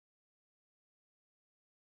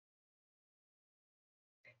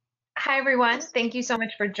Hi, everyone. Thank you so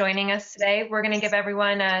much for joining us today. We're going to give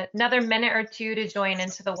everyone another minute or two to join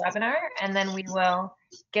into the webinar, and then we will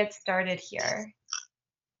get started here.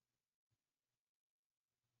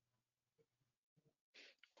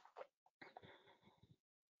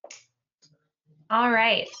 All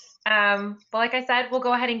right. Well, like I said, we'll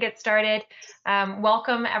go ahead and get started.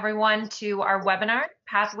 Welcome, everyone, to our webinar,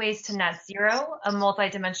 Pathways to Net Zero, a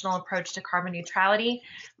multidimensional approach to carbon neutrality.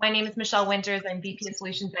 My name is Michelle Winters. I'm VP of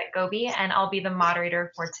Solutions at Gobi, and I'll be the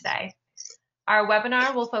moderator for today. Our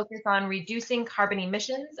webinar will focus on reducing carbon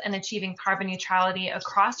emissions and achieving carbon neutrality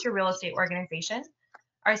across your real estate organization.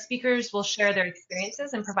 Our speakers will share their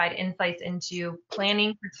experiences and provide insights into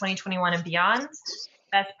planning for 2021 and beyond,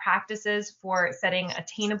 best practices for setting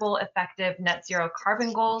attainable, effective net zero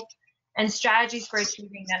carbon goals, and strategies for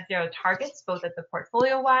achieving net zero targets, both at the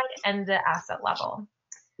portfolio-wide and the asset level.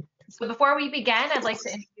 So before we begin, I'd like to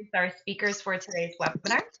introduce our speakers for today's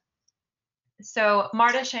webinar. So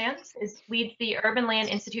Marta Shantz leads the Urban Land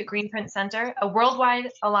Institute Greenprint Center, a worldwide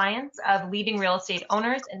alliance of leading real estate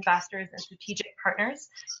owners, investors, and strategic partners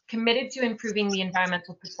committed to improving the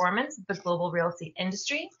environmental performance of the global real estate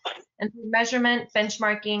industry. And through measurement,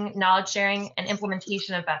 benchmarking, knowledge sharing, and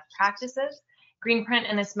implementation of best practices, Greenprint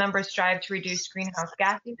and its members strive to reduce greenhouse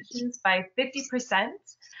gas emissions by 50%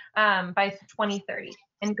 by 2030.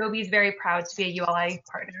 And Gobi is very proud to be a ULI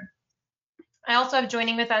partner. I also have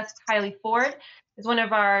joining with us Kylie Ford, is one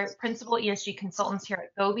of our principal ESG consultants here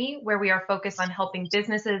at Gobi, where we are focused on helping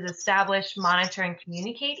businesses establish, monitor, and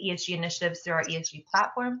communicate ESG initiatives through our ESG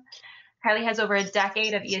platform. Kylie has over a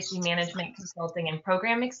decade of ESG management, consulting, and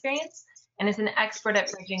program experience, and is an expert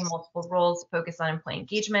at bridging multiple roles focused on employee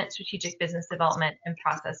engagement, strategic business development, and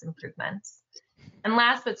process improvements. And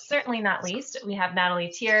last but certainly not least, we have Natalie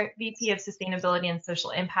Tier, VP of Sustainability and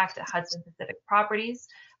Social Impact at Hudson Pacific Properties,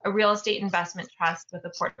 a real estate investment trust with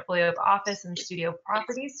a portfolio of office and studio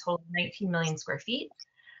properties totaling 19 million square feet.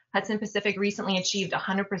 Hudson Pacific recently achieved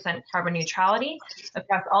 100% carbon neutrality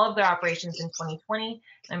across all of their operations in 2020.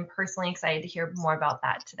 I'm personally excited to hear more about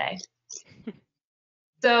that today.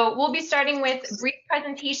 So we'll be starting with brief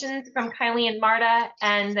presentations from Kylie and Marta,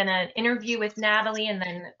 and then an interview with Natalie, and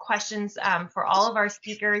then questions for all of our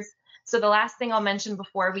speakers. So the last thing I'll mention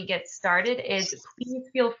before we get started is please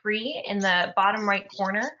feel free in the bottom right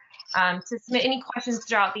corner to submit any questions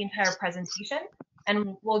throughout the entire presentation,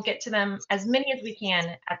 and we'll get to them as many as we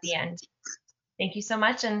can at the end. Thank you so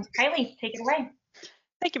much, and Kylie, take it away.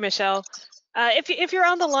 Thank you, Michelle. If you're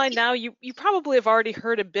on the line now, you probably have already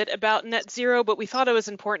heard a bit about net zero, but we thought it was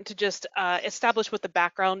important to just establish what the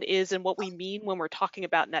background is and what we mean when we're talking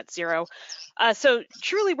about net zero. So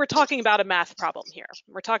truly, we're talking about a math problem here.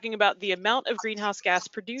 We're talking about the amount of greenhouse gas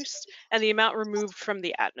produced and the amount removed from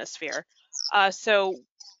the atmosphere. So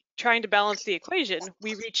trying to balance the equation,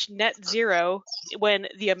 we reach net zero when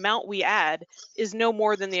the amount we add is no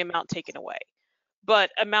more than the amount taken away.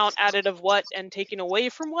 But amount added of what and taken away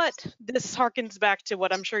from what? This harkens back to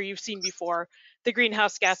what I'm sure you've seen before, the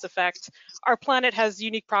greenhouse gas effect. Our planet has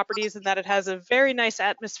unique properties in that it has a very nice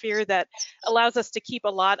atmosphere that allows us to keep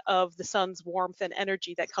a lot of the sun's warmth and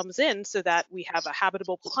energy that comes in so that we have a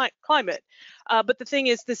habitable climate. But the thing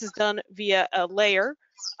is, this is done via a layer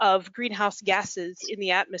of greenhouse gases in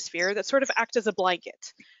the atmosphere that sort of act as a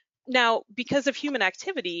blanket. Now, because of human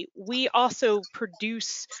activity, we also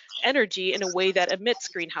produce energy in a way that emits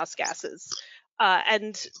greenhouse gases.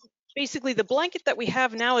 And basically, the blanket that we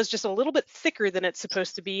have now is just a little bit thicker than it's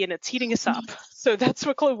supposed to be, and it's heating us up. So that's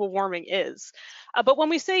what global warming is. But when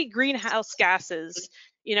we say greenhouse gases,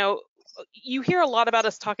 you hear a lot about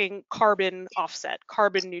us talking carbon offset,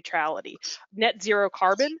 carbon neutrality, net zero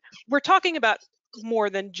carbon. We're talking about more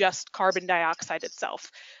than just carbon dioxide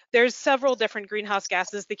itself. There's several different greenhouse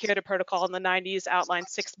gases. The Kyoto Protocol in the 90s outlined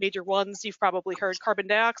 6 major ones. You've probably heard carbon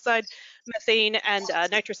dioxide, methane, and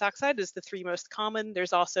nitrous oxide is the 3 most common.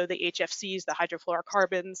 There's also the HFCs, the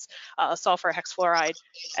hydrofluorocarbons, sulfur hexafluoride,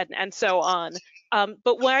 and so on.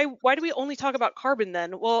 But why do we only talk about carbon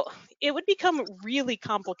then? Well, it would become really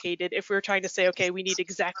complicated if we were trying to say, okay, we need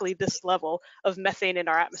exactly this level of methane in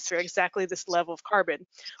our atmosphere, exactly this level of carbon.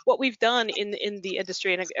 What we've done in the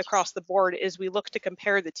industry and across the board is we look to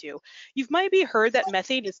compare the two. You've maybe heard that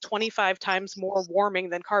methane is 25 times more warming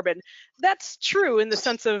than carbon. That's true in the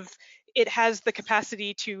sense of it has the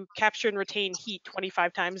capacity to capture and retain heat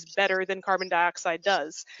 25 times better than carbon dioxide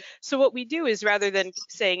does. So what we do is rather than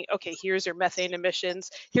saying, okay, here's your methane emissions,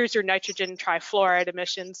 here's your nitrogen trifluoride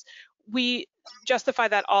emissions, we justify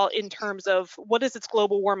that all in terms of what is its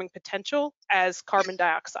global warming potential as carbon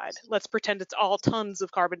dioxide. Let's pretend it's all tons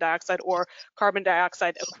of carbon dioxide or carbon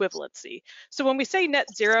dioxide equivalency. So when we say net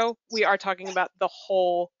zero, we are talking about the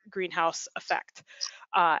whole greenhouse effect.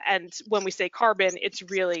 And when we say carbon, it's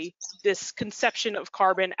really this conception of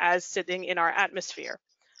carbon as sitting in our atmosphere.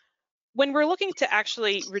 When we're looking to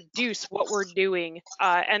actually reduce what we're doing,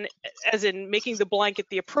 and as in making the blanket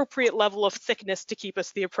the appropriate level of thickness to keep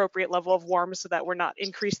us the appropriate level of warmth so that we're not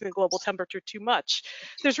increasing the global temperature too much,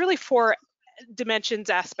 there's really four dimensions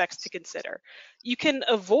aspects to consider. You can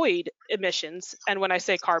avoid emissions, and when I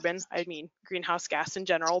say carbon, I mean greenhouse gas in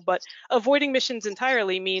general, but avoiding emissions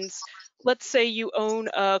entirely means, let's say you own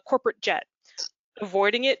a corporate jet.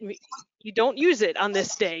 Avoiding it, you don't use it on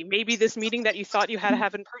this day. Maybe this meeting that you thought you had to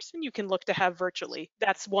have in person, you can look to have virtually.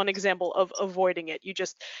 That's one example of avoiding it. You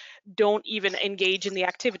just don't even engage in the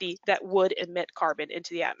activity that would emit carbon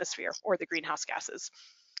into the atmosphere or the greenhouse gases.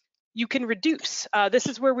 You can reduce. This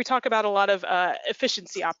is where we talk about a lot of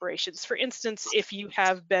efficiency operations. For instance, if you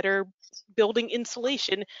have better building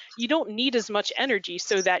insulation, you don't need as much energy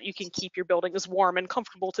so that you can keep your building as warm and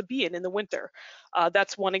comfortable to be in the winter.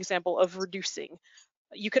 That's one example of reducing.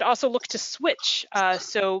 You could also look to switch.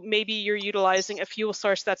 So maybe you're utilizing a fuel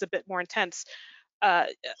source that's a bit more intense. Uh,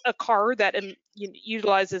 a car that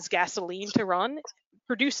utilizes gasoline to run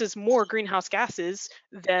produces more greenhouse gases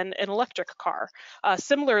than an electric car.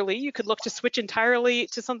 Similarly, you could look to switch entirely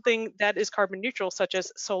to something that is carbon neutral, such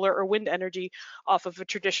as solar or wind energy off of a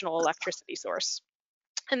traditional electricity source.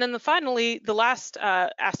 And then finally, the last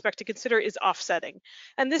aspect to consider is offsetting.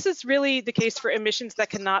 And this is really the case for emissions that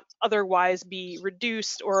cannot otherwise be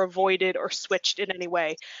reduced or avoided or switched in any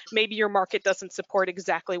way. Maybe your market doesn't support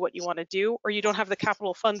exactly what you want to do, or you don't have the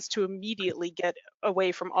capital funds to immediately get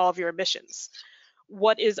away from all of your emissions.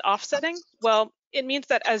 What is offsetting? Well, it means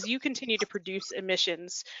that as you continue to produce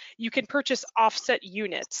emissions, you can purchase offset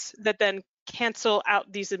units that then cancel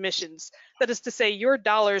out these emissions. That is to say, your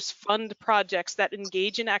dollars fund projects that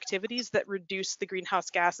engage in activities that reduce the greenhouse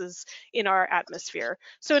gases in our atmosphere.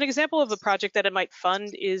 So an example of a project that it might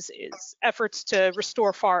fund is efforts to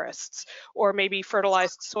restore forests or maybe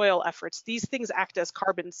fertilized soil efforts. These things act as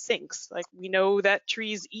carbon sinks. Like we know that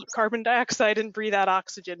trees eat carbon dioxide and breathe out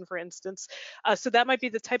oxygen, for instance. So that might be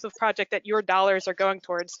the type of project that your dollars are going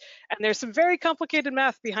towards. And there's some very complicated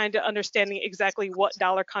math behind it, understanding exactly what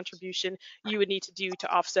dollar contribution you would need to do to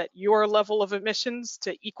offset your level of emissions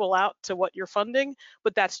to equal out to what you're funding,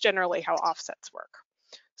 but that's generally how offsets work.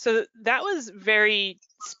 So that was very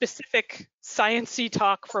specific sciencey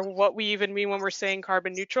talk for what we even mean when we're saying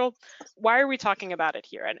carbon neutral. Why are we talking about it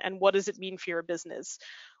here, and what does it mean for your business?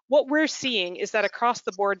 What we're seeing is that across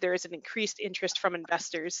the board, there is an increased interest from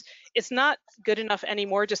investors. It's not good enough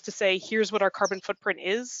anymore just to say, here's what our carbon footprint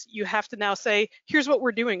is. You have to now say, here's what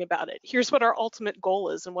we're doing about it. Here's what our ultimate goal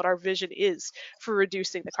is and what our vision is for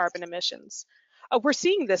reducing the carbon emissions. We're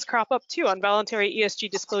seeing this crop up too on voluntary ESG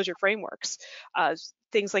disclosure frameworks.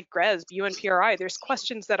 Things like GRESB, UNPRI, there's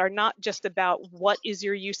questions that are not just about what is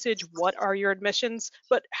your usage, what are your emissions,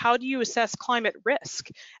 but how do you assess climate risk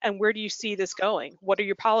and where do you see this going? What do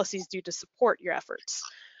your policies do to support your efforts?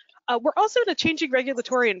 We're also in a changing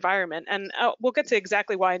regulatory environment, and we'll get to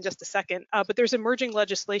exactly why in just a second, but there's emerging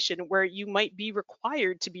legislation where you might be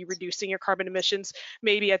required to be reducing your carbon emissions,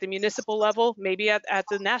 maybe at the municipal level, maybe at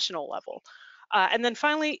the national level. And then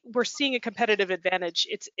finally, we're seeing a competitive advantage.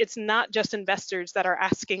 It's not just investors that are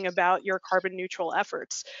asking about your carbon neutral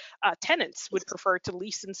efforts. Tenants would prefer to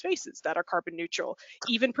lease in spaces that are carbon neutral.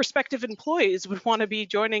 Even prospective employees would want to be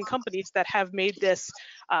joining companies that have made this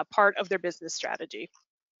part of their business strategy.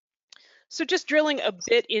 So just drilling a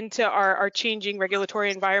bit into our changing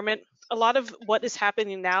regulatory environment, a lot of what is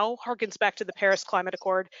happening now harkens back to the Paris Climate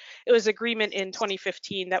Accord. It was an agreement in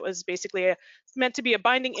 2015 that was basically meant to be a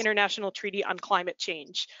binding international treaty on climate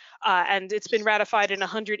change. And it's been ratified in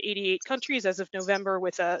 188 countries as of November,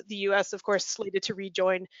 with the US, of course, slated to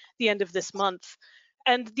rejoin the end of this month.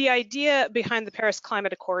 And the idea behind the Paris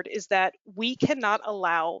Climate Accord is that we cannot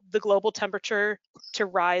allow the global temperature to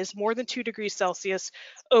rise more than 2 degrees Celsius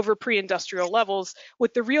over pre-industrial levels,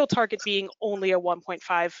 with the real target being only a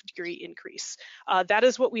 1.5 degree increase. That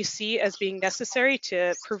is what we see as being necessary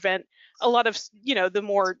to prevent a lot of, the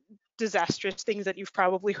more disastrous things that you've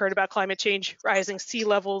probably heard about climate change: rising sea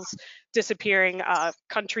levels, disappearing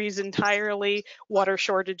countries entirely, water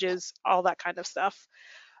shortages, all that kind of stuff.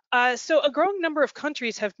 So a growing number of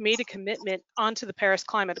countries have made a commitment onto the Paris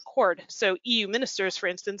Climate Accord. So EU ministers, for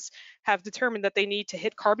instance, have determined that they need to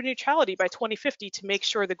hit carbon neutrality by 2050 to make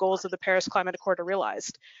sure the goals of the Paris Climate Accord are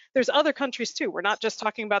realized. There's other countries too. We're not just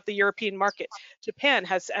talking about the European market. Japan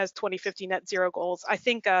has 2050 net zero goals. I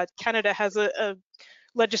think Canada has a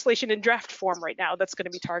legislation in draft form right now that's going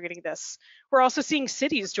to be targeting this. We're also seeing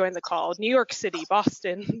cities join the call. New York City,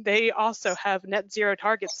 Boston, they also have net zero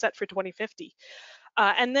targets set for 2050.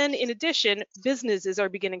 And then in addition, businesses are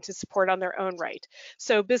beginning to support on their own right.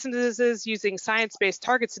 So businesses using Science-Based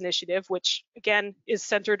Targets Initiative, which again is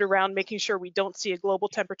centered around making sure we don't see a global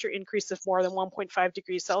temperature increase of more than 1.5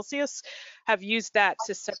 degrees Celsius, have used that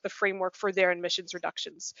to set the framework for their emissions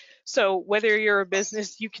reductions. So whether you're a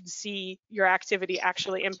business, you can see your activity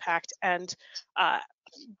actually impact and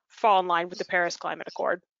fall in line with the Paris Climate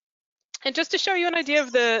Accord. And just to show you an idea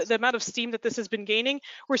of the amount of steam that this has been gaining,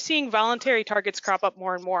 we're seeing voluntary targets crop up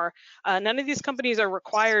more and more. None of these companies are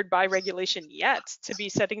required by regulation yet to be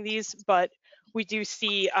setting these, but we do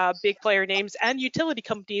see big player names and utility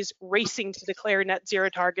companies racing to declare net zero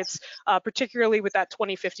targets, particularly with that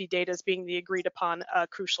 2050 date as being the agreed upon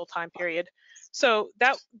crucial time period. So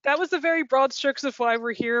that was the very broad strokes of why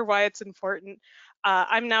we're here, why it's important.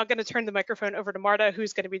 I'm now going to turn the microphone over to Marta,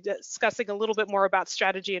 who's going to be discussing a little bit more about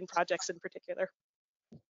strategy and projects in particular.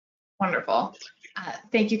 Wonderful.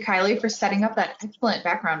 Thank you, Kylie, for setting up that excellent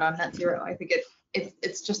background on net zero. I think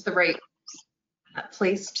it's just the right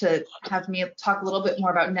place to have me talk a little bit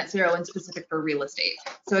more about net zero and specific for real estate.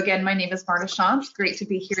 So again, my name is Marta Shantz. Great to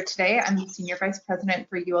be here today. I'm the Senior Vice President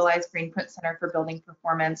for ULI's Greenprint Center for Building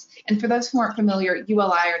Performance. And for those who aren't familiar, ULI,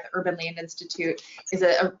 or the Urban Land Institute, is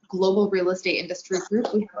a global real estate industry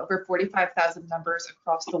group. We have over 45,000 members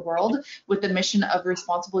across the world with the mission of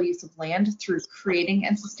responsible use of land through creating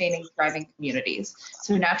and sustaining thriving communities.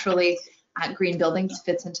 So naturally, green buildings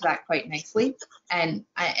fits into that quite nicely. And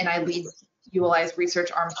I lead ULI's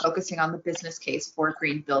research arm focusing on the business case for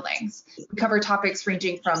green buildings. We cover topics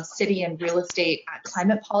ranging from city and real estate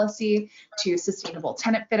climate policy to sustainable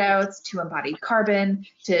tenant fit outs to embodied carbon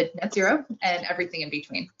to net zero and everything in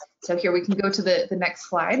between. So here we can go to the next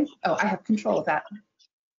slide. Oh, I have control of that.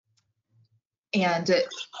 And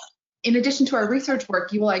in addition to our research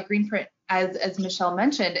work, ULI Greenprint, as Michelle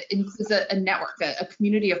mentioned, includes a network, a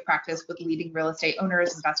community of practice with leading real estate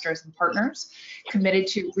owners, investors, and partners committed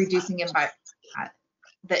to reducing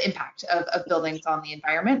the impact of buildings on the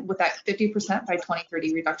environment with that 50% by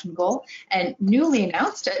 2030 reduction goal, and newly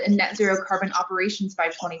announced a net zero carbon operations by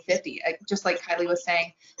 2050. Just like Kylie was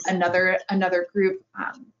saying, another group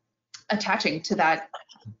attaching to that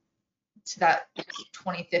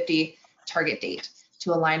 2050 target date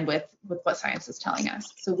to align with what science is telling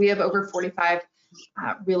us. So we have over 45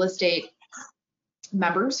 real estate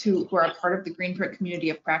members who are a part of the Greenprint community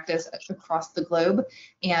of practice across the globe.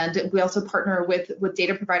 And we also partner with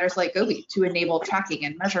data providers like Gobi to enable tracking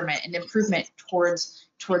and measurement and improvement towards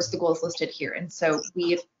the goals listed here. And so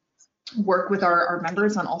we work with our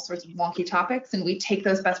members on all sorts of wonky topics, and we take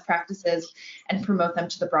those best practices and promote them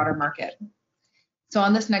to the broader market. So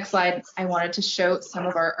on this next slide, I wanted to show some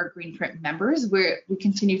of our Greenprint members where we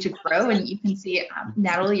continue to grow, and you can see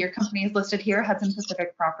Natalie, your company is listed here, Hudson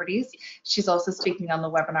Pacific Properties. She's also speaking on the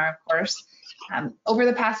webinar, of course. Over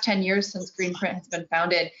the past 10 years since Greenprint has been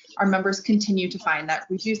founded, our members continue to find that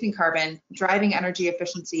reducing carbon, driving energy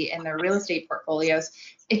efficiency in their real estate portfolios,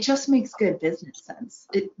 it just makes good business sense.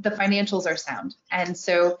 The financials are sound. And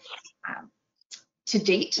so to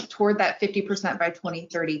date, toward that 50% by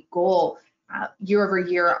 2030 goal, year over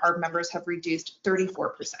year, our members have reduced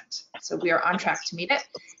 34%. So we are on track to meet it.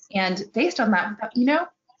 And based on that, you know,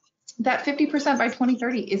 that 50% by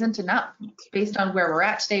 2030 isn't enough. Based on where we're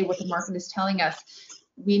at today, what the market is telling us,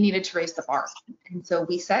 we needed to raise the bar. And so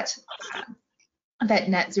we set that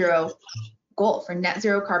net zero goal for net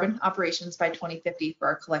zero carbon operations by 2050 for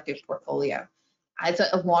our collective portfolio. It's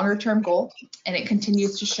a longer term goal, and it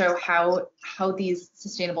continues to show how these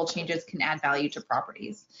sustainable changes can add value to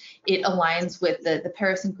properties. It aligns with the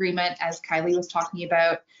Paris Agreement, as Kylie was talking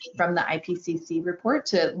about, from the IPCC report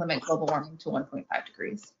to limit global warming to 1.5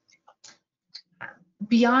 degrees.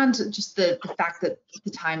 Beyond just the fact that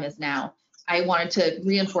the time is now, I wanted to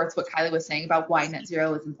reinforce what Kylie was saying about why net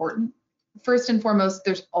zero is important. First and foremost,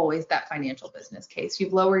 there's always that financial business case. You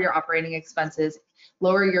lower your operating expenses,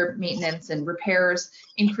 lower your maintenance and repairs,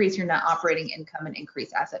 increase your net operating income, and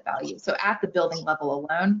increase asset value. So at the building level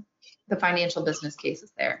alone, the financial business case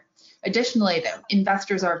is there. Additionally, though,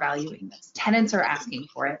 investors are valuing this. Tenants are asking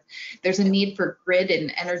for it. There's a need for grid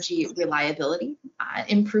and energy reliability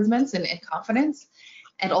improvements and confidence.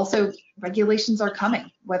 And also regulations are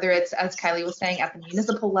coming, whether it's, as Kylie was saying, at the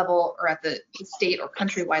municipal level or at the state or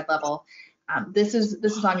countrywide level. This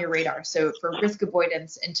is on your radar. So for risk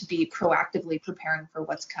avoidance and to be proactively preparing for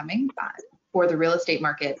what's coming for the real estate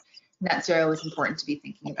market, net zero is important to be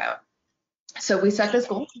thinking about. So we set this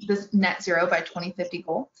goal, this net zero by 2050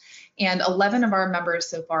 goal, and 11 of our members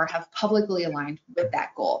so far have publicly aligned with that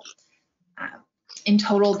goal. In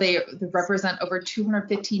total, they represent over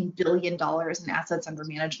 $215 billion in assets under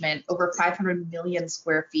management, over 500 million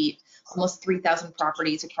square feet, almost 3,000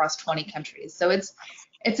 properties across 20 countries. So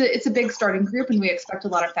it's a big starting group, and we expect a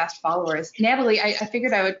lot of fast followers. Natalie, I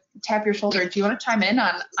figured I would tap your shoulder. Do you want to chime in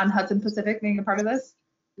on Hudson Pacific being a part of this?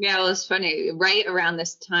 Yeah, it was funny. Right around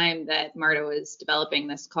this time that Marta was developing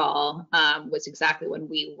this call was exactly when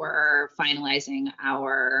we were finalizing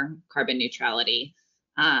our carbon neutrality.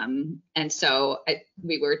 And so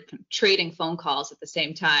we were trading phone calls at the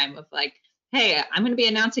same time of like, hey, I'm going to be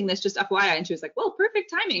announcing this, just FYI. And she was like, well,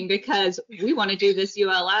 perfect timing, because we want to do this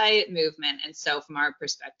ULI movement. And so from our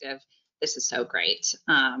perspective, this is so great.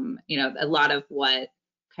 You know, a lot of what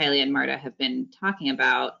Kylie and Marta have been talking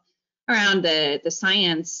about around the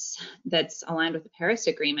science that's aligned with the Paris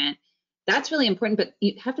Agreement, that's really important, but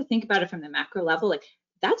you have to think about it from the macro level. Like,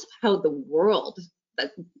 that's how the world,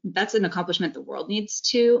 that's an accomplishment the world needs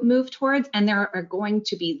to move towards, and there are going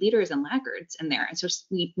to be leaders and laggards in there. And so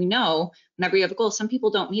we know whenever you have a goal, some people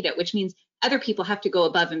don't meet it, which means other people have to go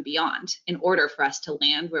above and beyond in order for us to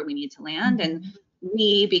land where we need to land. Mm-hmm. And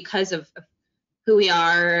we, because of who we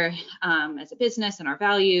are as a business and our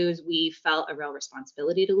values, we felt a real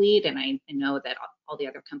responsibility to lead. And I know that all the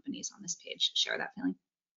other companies on this page share that feeling.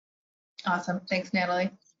 Awesome. Thanks, Natalie.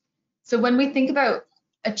 So when we think about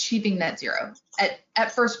achieving net zero,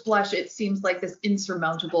 at first blush, it seems like this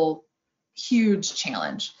insurmountable, huge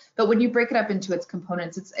challenge. But when you break it up into its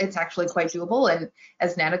components, it's actually quite doable. And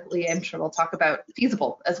as Natalie, I'm sure we'll talk about,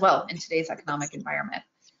 feasible as well in today's economic environment.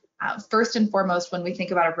 First and foremost, when we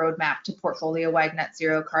think about a roadmap to portfolio-wide net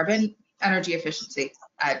zero carbon, energy efficiency.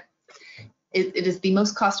 It is the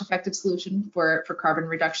most cost-effective solution for carbon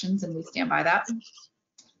reductions, and we stand by that.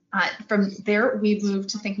 From there, we've moved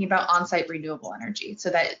to thinking about on-site renewable energy,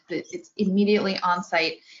 so that it's immediately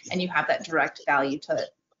on-site and you have that direct value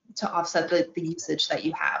to offset the usage that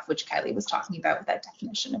you have, which Kylie was talking about with that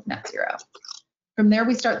definition of net zero. From there,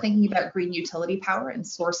 we start thinking about green utility power and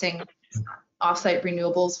sourcing off-site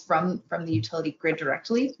renewables from the utility grid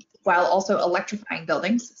directly, while also electrifying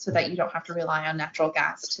buildings so that you don't have to rely on natural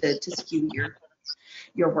gas to skew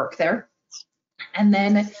your work there. And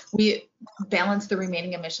then we balance the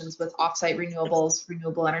remaining emissions with off-site renewables,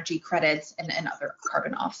 renewable energy credits, and other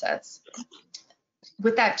carbon offsets.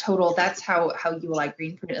 With that total, that's how ULI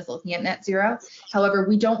Greenprint is looking at net zero. However,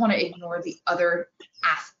 we don't want to ignore the other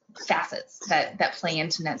facets that play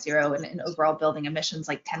into net zero and overall building emissions,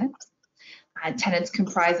 like tenants. Tenants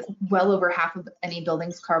comprise well over half of any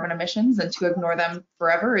building's carbon emissions, and to ignore them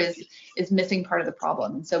forever is missing part of the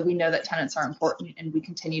problem. And so we know that tenants are important, and we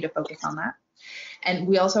continue to focus on that. And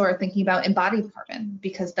we also are thinking about embodied carbon,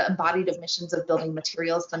 because the embodied emissions of building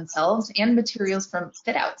materials themselves and materials from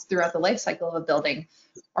fit outs throughout the life cycle of a building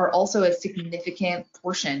are also a significant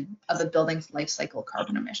portion of a building's life cycle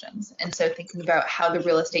carbon emissions. And so thinking about how the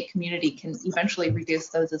real estate community can eventually reduce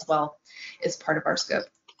those as well is part of our scope.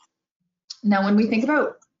 Now, when we think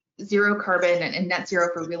about zero carbon and net zero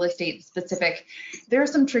for real estate specific, there are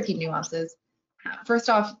some tricky nuances. First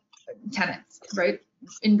off, tenants, right?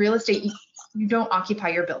 In real estate, you don't occupy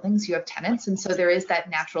your buildings, you have tenants. And so there is that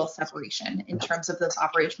natural separation in terms of those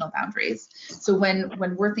operational boundaries. So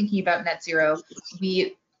when we're thinking about net zero,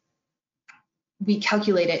 we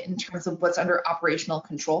calculate it in terms of what's under operational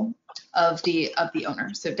control of the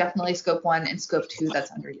owner. So definitely scope 1 and scope 2, that's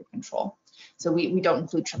under your control. So we don't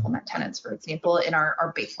include triple net tenants, for example, in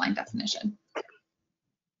our baseline definition.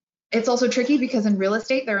 It's also tricky because in real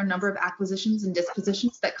estate, there are a number of acquisitions and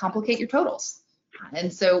dispositions that complicate your totals.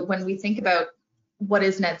 And so when we think about what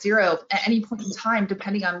is net zero, at any point in time,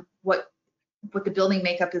 depending on what the building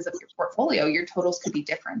makeup is of your portfolio, your totals could be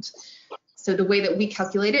different. So the way that we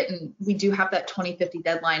calculate it, and we do have that 2050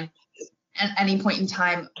 deadline, at any point in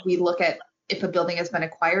time, we look at if a building has been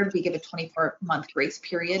acquired, we give a 24-month grace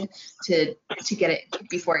period to get it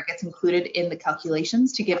before it gets included in the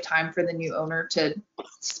calculations, to give time for the new owner to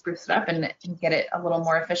spruce it up and get it a little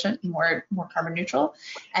more efficient, more carbon neutral.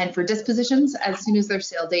 And for dispositions, as soon as their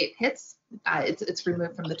sale date hits, it's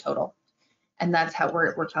removed from the total. And that's how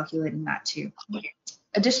we're calculating that too.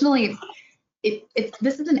 Additionally,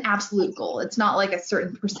 this is an absolute goal. It's not like a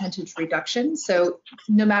certain percentage reduction. So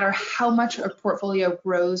no matter how much a portfolio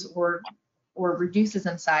grows or or reduces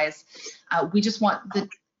in size, we just want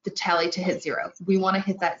the tally to hit 0. We want to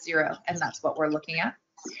hit that 0, and that's what we're looking at.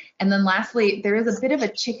 And then lastly, there is a bit of a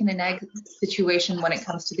chicken and egg situation when it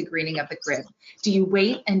comes to the greening of the grid. Do you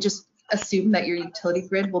wait and just assume that your utility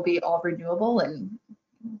grid will be all renewable and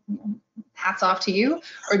hats off to you?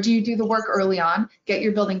 Or do you do the work early on, get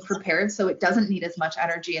your building prepared so it doesn't need as much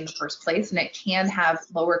energy in the first place and it can have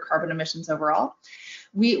lower carbon emissions overall?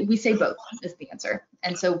 We say both is the answer.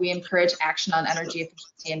 And so we encourage action on energy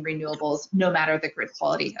efficiency and renewables, no matter the grid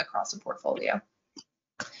quality across the portfolio.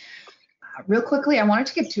 Real quickly, I wanted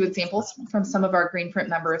to give 2 examples from some of our Greenprint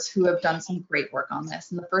members who have done some great work on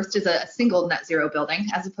this. And the first is a single net zero building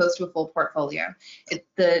as opposed to a full portfolio.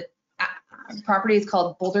 The property is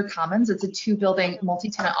called Boulder Commons. It's a 2-building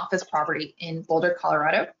multi-tenant office property in Boulder,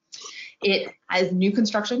 Colorado. It has new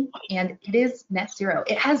construction and it is net zero.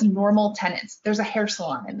 It has normal tenants. There's a hair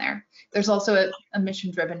salon in there. There's also a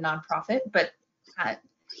mission-driven nonprofit, but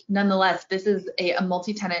nonetheless, this is a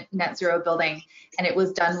multi-tenant net zero building, and it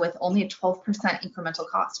was done with only a 12% incremental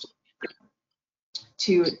cost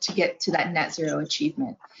to get to that net zero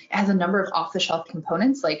achievement. It has a number of off-the-shelf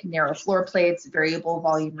components like narrow floor plates, variable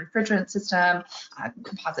volume refrigerant system,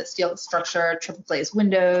 composite steel structure, triple glazed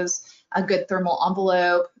windows, a good thermal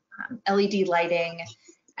envelope, LED lighting,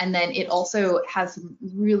 and then it also has some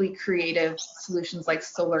really creative solutions like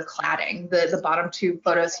solar cladding. The bottom 2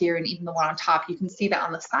 photos here and even the one on top, you can see that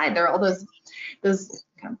on the side, there are all those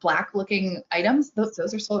kind of black looking items. Those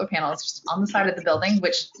are solar panels just on the side of the building,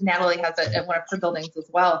 which Natalie has at one of her buildings as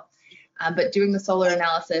well. But doing the solar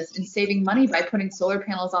analysis and saving money by putting solar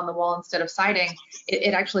panels on the wall instead of siding,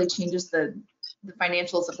 it actually changes the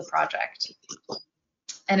financials of the project.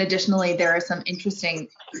 And additionally, there are some interesting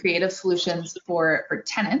creative solutions for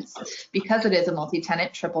tenants because it is a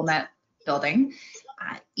multi-tenant triple net building.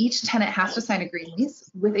 Each tenant has to sign a green lease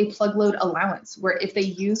with a plug load allowance, where if they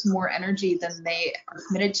use more energy than they are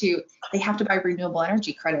committed to, they have to buy renewable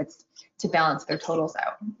energy credits to balance their totals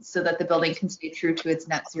out so that the building can stay true to its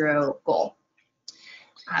net zero goal.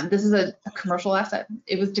 This is a commercial asset.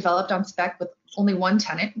 It was developed on spec with only 1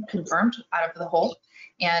 tenant confirmed out of the whole.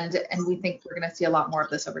 And we think we're going to see a lot more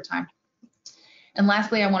of this over time. And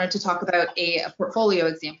lastly, I wanted to talk about a portfolio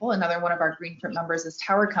example. Another one of our Greenprint members is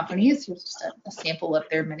Tower Companies. Here's just a sample of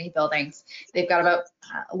their many buildings. They've got about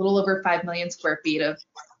a little over 5 million square feet of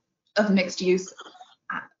mixed use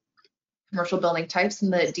commercial building types in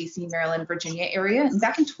the DC, Maryland, Virginia area. And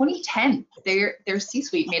back in 2010, their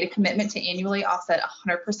C-suite made a commitment to annually offset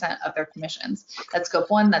 100% of their commissions. That's scope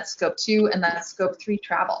 1, that's scope 2, and that's scope 3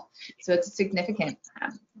 travel. So it's a significant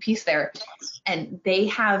piece there. And they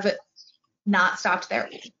have not stopped there.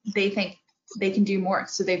 They think they can do more.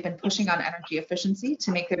 So they've been pushing on energy efficiency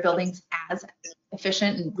to make their buildings as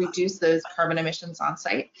efficient and reduce those carbon emissions on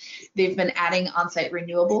site. They've been adding on-site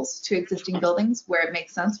renewables to existing buildings where it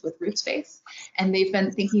makes sense with roof space. And they've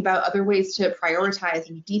been thinking about other ways to prioritize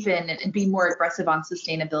and deepen and be more aggressive on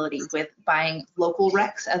sustainability with buying local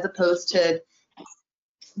RECs as opposed to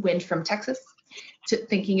wind from Texas, to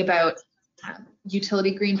thinking about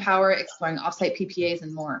utility green power, exploring off-site PPAs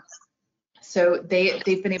and more. So they've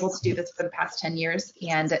been able to do this for the past 10 years,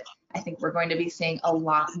 and I think we're going to be seeing a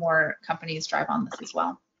lot more companies drive on this as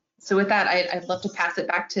well. So with that, I'd love to pass it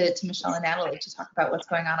back to Michelle and Natalie to talk about what's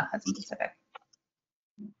going on at Hudson Pacific.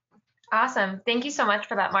 Awesome. Thank you so much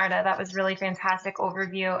for that, Marta. That was really fantastic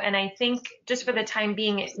overview. And I think just for the time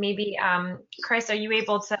being, maybe, Chris, are you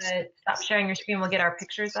able to stop sharing your screen? We'll get our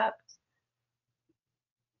pictures up.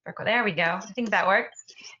 There we go. I think that works.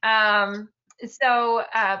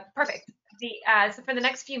 Perfect. So for the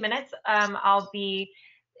next few minutes, I'll be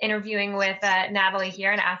interviewing with Natalie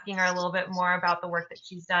here and asking her a little bit more about the work that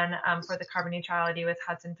she's done for the carbon neutrality with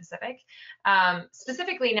Hudson Pacific.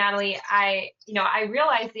 Specifically, Natalie, I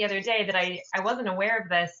realized the other day that I wasn't aware of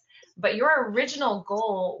this, but your original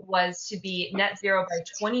goal was to be net zero by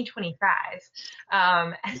 2025.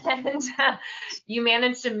 And you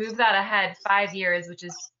managed to move that ahead 5 years, which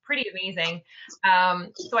is pretty amazing.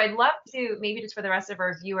 So I'd love to, maybe just for the rest of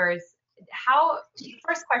our viewers,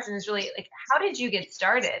 first question is really like, how did you get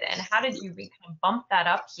started and how did you kind of bump that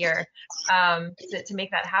up here to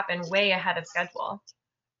make that happen way ahead of schedule?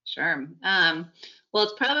 Sure. Well,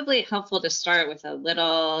 it's probably helpful to start with a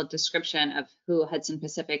little description of who Hudson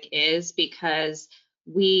Pacific is, because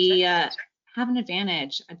we have an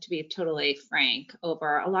advantage, to be totally frank,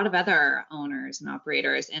 over a lot of other owners and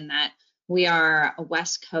operators in that we are a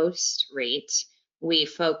West Coast REIT. We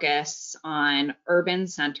focus on urban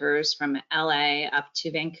centers from LA up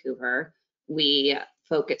to Vancouver. We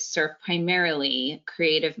serve primarily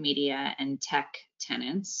creative media and tech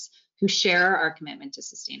tenants who share our commitment to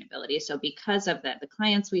sustainability. So because of the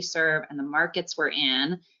clients we serve and the markets we're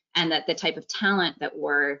in, and that the type of talent that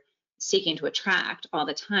we're seeking to attract all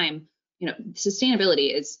the time,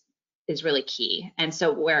 sustainability is really key. And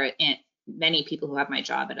so where many people who have my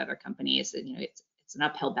job at other companies, it's an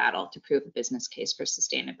uphill battle to prove a business case for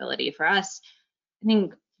sustainability. For us, I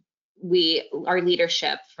think our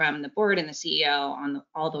leadership from the board and the CEO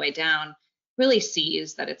all the way down really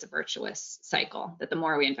sees that it's a virtuous cycle, that the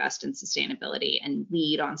more we invest in sustainability and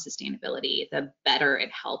lead on sustainability, the better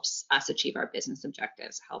it helps us achieve our business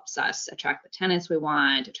objectives, helps us attract the tenants we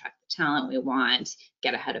want, attract the talent we want,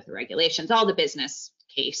 get ahead of the regulations, all the business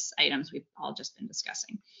case items we've all just been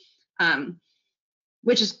discussing,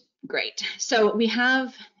 which is great. So we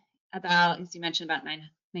have about, as you mentioned, about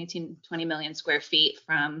 20 million square feet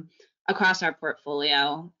from across our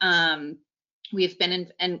portfolio. We've been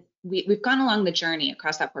we've gone along the journey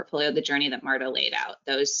across that portfolio, the journey that Marta laid out,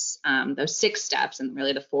 those 6 steps, and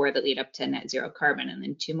really the 4 that lead up to net zero carbon, and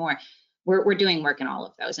then 2 more. We're doing work in all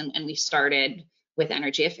of those, and we started with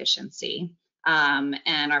energy efficiency.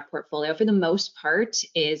 And our portfolio, for the most part,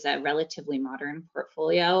 is a relatively modern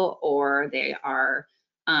portfolio, or they are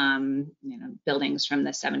buildings from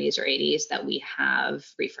the 70s or 80s that we have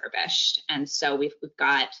refurbished. And so we've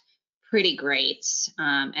got pretty great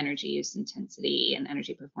energy use intensity and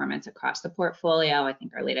energy performance across the portfolio. I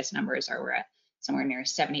think our latest numbers are we're at somewhere near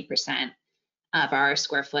 70% of our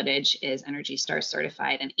square footage is Energy Star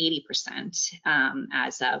certified, and 80%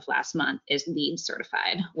 as of last month is LEED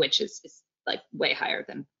certified, which is like way higher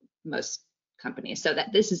than most companies. So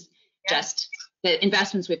that this is just the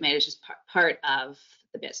investments we've made is just part of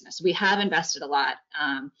the business. We have invested a lot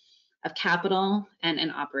of capital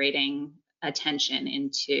and operating attention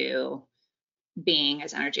into being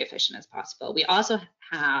as energy efficient as possible. We also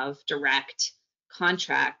have direct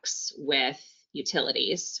contracts with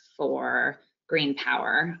utilities for green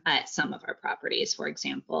power at some of our properties. For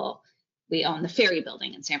example, we own the Ferry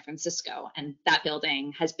building in San Francisco, and that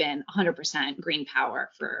building has been 100% green power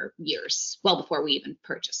for years, well before we even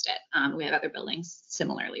purchased it. We have other buildings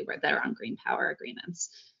similarly that are on green power agreements.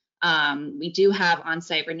 We do have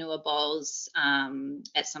on-site renewables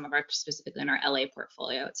at some of our, specifically in our LA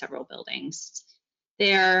portfolio, at several buildings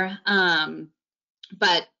there.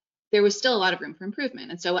 But there was still a lot of room for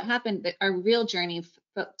improvement. And so what happened, that our real journey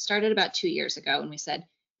started about 2 years ago, when we said,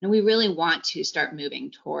 we really want to start moving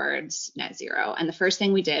towards net zero. And the first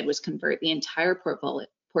thing we did was convert the entire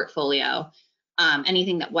portfolio.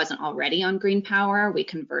 Anything that wasn't already on green power, we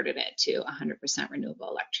converted it to 100% renewable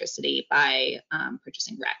electricity by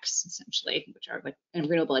purchasing RECs, essentially, which are like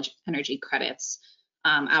renewable energy credits.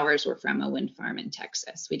 Ours were from a wind farm in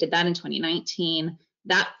Texas. We did that in 2019.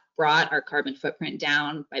 That brought our carbon footprint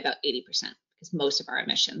down by about 80%, because most of our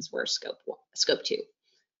emissions were scope 2.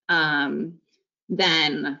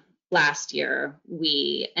 Then last year,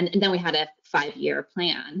 and then we had a 5-year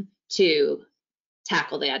plan to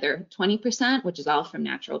tackle the other 20%, which is all from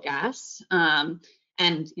natural gas. And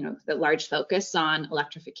the large focus on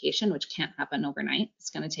electrification, which can't happen overnight. It's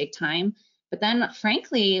going to take time. But then,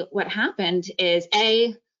 frankly, what happened is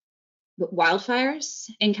the wildfires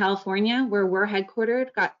in California, where we're headquartered,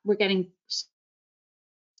 we're getting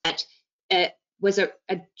that. It was a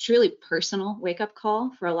truly personal wake-up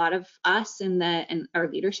call for a lot of us and our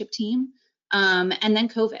leadership team. And then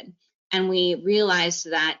COVID. And we realized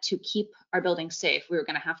that to keep our buildings safe, we were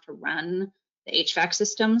going to have to run the HVAC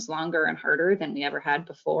systems longer and harder than we ever had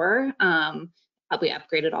before. We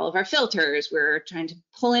upgraded all of our filters. We're trying to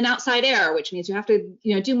pull in outside air, which means you have to,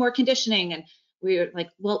 do more conditioning. And we were like,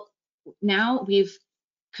 well, now we've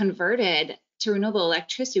converted to renewable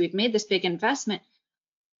electricity. We've made this big investment.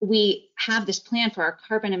 We have this plan for our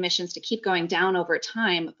carbon emissions to keep going down over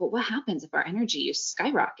time. But what happens if our energy use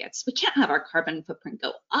skyrockets? We can't have our carbon footprint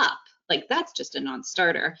go up. Like, that's just a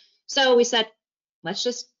non-starter. So we said, let's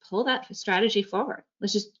just pull that strategy forward.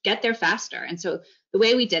 Let's just get there faster. And so the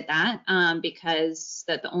way we did that, because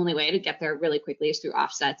the only way to get there really quickly is through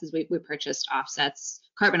offsets, is we purchased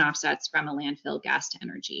carbon offsets from a landfill gas to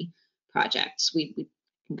energy project. We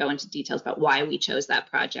can go into details about why we chose that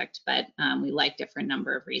project, but we liked it for a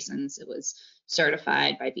number of reasons. It was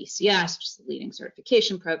certified by BCS, which is the leading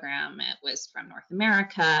certification program. It was from North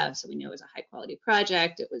America, so we knew it was a high quality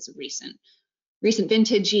project. It was a recent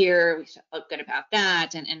vintage year. We felt good about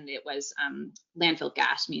that. And it was landfill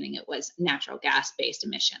gas, meaning it was natural gas based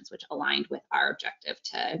emissions, which aligned with our objective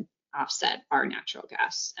to offset our natural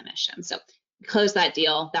gas emissions. So we closed that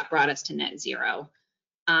deal. That brought us to net zero,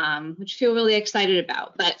 which I feel really excited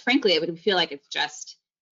about. But frankly, it would feel like it's just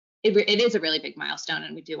it is a really big milestone,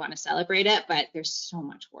 and we do want to celebrate it, but there's so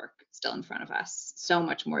much work still in front of us, so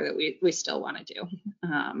much more that we still want to do.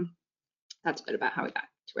 That's a bit about how we got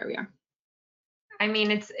to where we are. I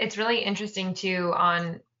mean, it's really interesting too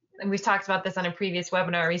and we've talked about this on a previous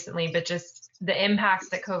webinar recently, but just the impacts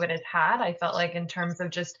that COVID has had, I felt like in terms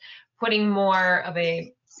of just putting more of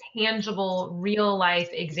a tangible, real life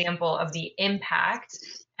example of the impact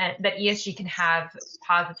that ESG can have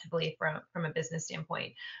positively from a business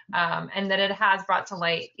standpoint, and that it has brought to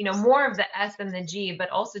light, more of the S than the G,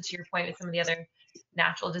 but also to your point with some of the other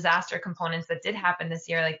natural disaster components that did happen this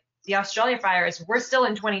year, like the Australia fires. We're still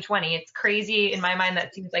in 2020. It's crazy in my mind.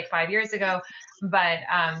 That seems like 5 years ago, but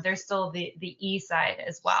there's still the E side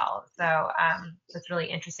as well. So that's really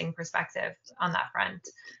interesting perspective on that front.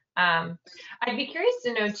 I'd be curious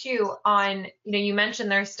to know too on, you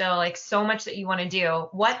mentioned there's still like so much that you want to do.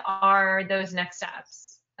 What are those next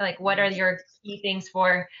steps? Like, what are your key things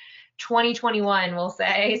for 2021, we'll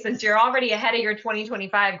say, since you're already ahead of your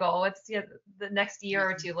 2025 goal? What's the next year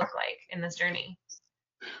or two look like in this journey?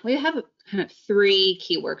 We have kind of 3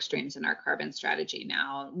 key work streams in our carbon strategy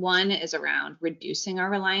now. One is around reducing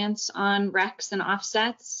our reliance on RECs and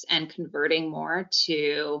offsets and converting more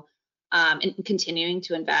to and continuing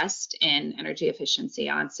to invest in energy efficiency,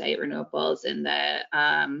 on-site renewables, and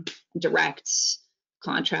the direct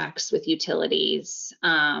contracts with utilities.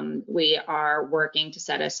 We are working to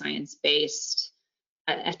set a science-based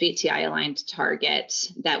SBTI-aligned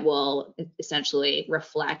target that will essentially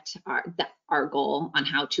reflect our goal on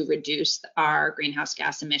how to reduce our greenhouse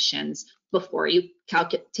gas emissions before you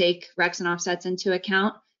take RECs and offsets into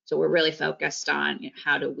account. So we're really focused on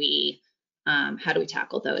how do we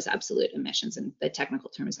tackle those absolute emissions, and the technical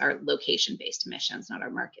terms are location-based emissions, not our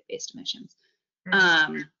market-based emissions.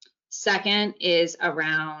 Mm-hmm. Second is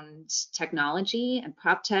around technology and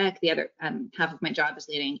prop tech. The other half of my job is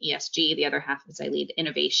leading ESG. The other half is I lead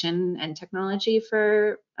innovation and technology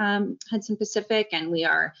for Hudson Pacific, and we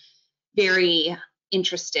are very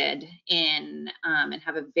interested in and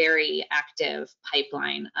have a very active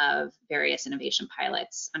pipeline of various innovation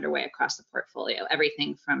pilots underway across the portfolio.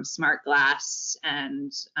 Everything from smart glass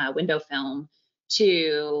and window film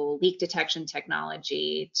to leak detection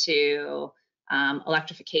technology to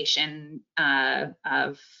electrification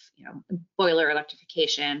of boiler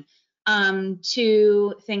electrification,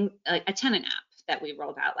 to things like a tenant app that we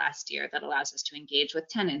rolled out last year that allows us to engage with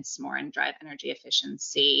tenants more and drive energy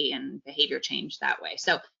efficiency and behavior change that way.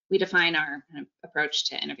 So we define our kind of approach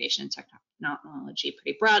to innovation and technology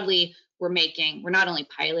pretty broadly. We're not only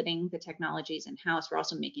piloting the technologies in-house, we're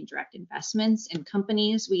also making direct investments in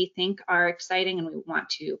companies we think are exciting and we want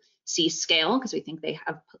to see scale because we think they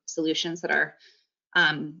have solutions that are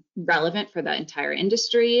relevant for the entire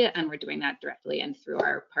industry, and we're doing that directly and through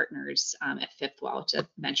our partners at Fifth Wall, which is a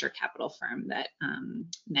venture capital firm that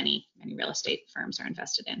many real estate firms are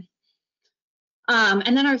invested in.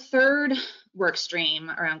 And then our third work stream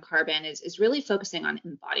around carbon is really focusing on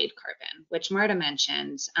embodied carbon, which Marta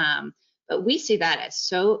mentioned, but we see that as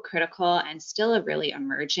so critical and still a really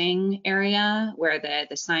emerging area where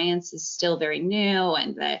the science is still very new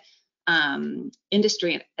and the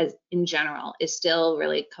industry in general is still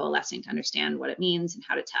really coalescing to understand what it means and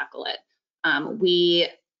how to tackle it. We,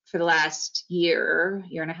 for the last year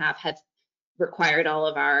and a half, have required all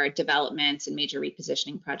of our developments and major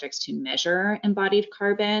repositioning projects to measure embodied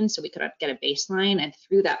carbon so we could get a baseline. And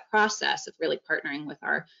through that process of really partnering with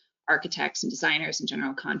our architects and designers and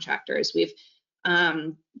general contractors, we've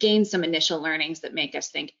gained some initial learnings that make us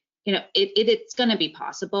think, it's going to be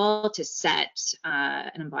possible to set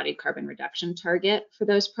an embodied carbon reduction target for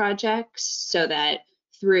those projects so that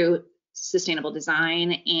through sustainable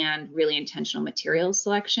design and really intentional materials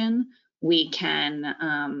selection, we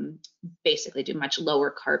can basically do much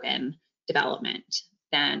lower carbon development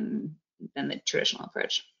than the traditional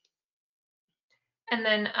approach. And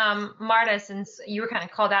then Marta, since you were kind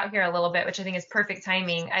of called out here a little bit, which I think is perfect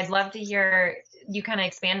timing, I'd love to hear you kind of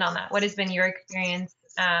expand on that. What has been your experience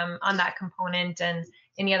on that component, and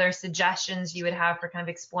any other suggestions you would have for kind of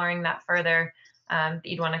exploring that further that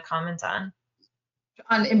you'd want to comment on?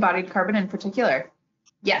 On embodied carbon in particular?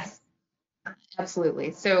 Yes,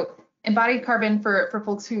 absolutely. So embodied carbon, for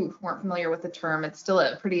folks who weren't familiar with the term, it's still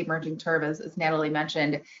a pretty emerging term, as Natalie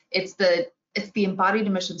mentioned. It's the it's the embodied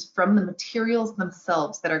emissions from the materials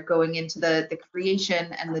themselves that are going into the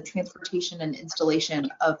creation and the transportation and installation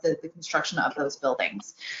of the construction of those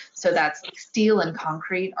buildings. So that's steel and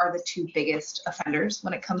concrete are the two biggest offenders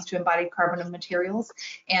when it comes to embodied carbon of materials.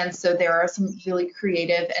 And so there are some really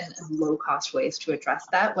creative and low cost ways to address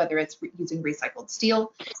that, whether it's using recycled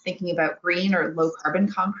steel, thinking about green or low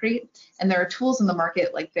carbon concrete. And there are tools in the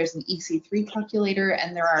market, like there's an EC3 calculator,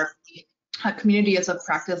 and there are communities of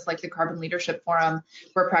practice like the Carbon Leadership Forum,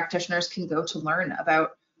 where practitioners can go to learn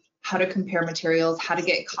about how to compare materials, how to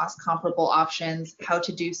get cost comparable options, how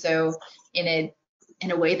to do so in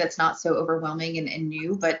a way that's not so overwhelming and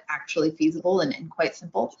new, but actually feasible and quite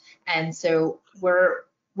simple. And so we're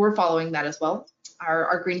following that as well.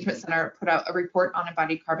 Our Greenprint Center put out a report on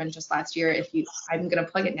embodied carbon just last year. I'm going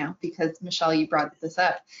to plug it now because Michelle, you brought this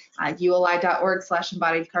up.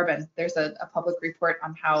 ULI.org/embodied carbon. There's a public report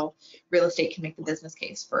on how real estate can make the business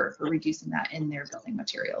case for reducing that in their building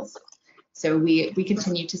materials. So we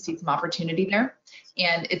continue to see some opportunity there,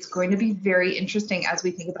 and it's going to be very interesting as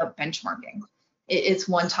we think about benchmarking. It's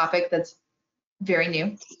one topic that's very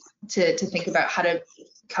new to think about how to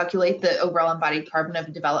calculate the overall embodied carbon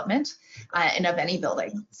of development and of any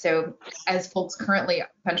building. So as folks currently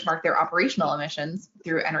benchmark their operational emissions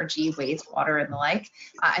through energy, waste, water, and the like,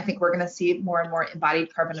 I think we're going to see more and more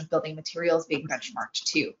embodied carbon of building materials being benchmarked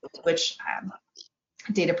too, which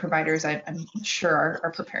data providers I'm sure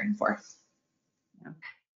are preparing for. Yeah.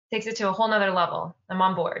 Takes it to a whole nother level. I'm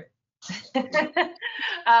on board.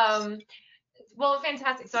 Well,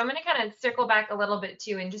 fantastic. So I'm going to kind of circle back a little bit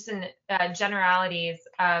too, and just in generalities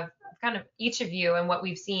of kind of each of you and what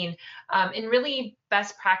we've seen in really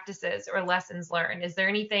best practices or lessons learned. Is there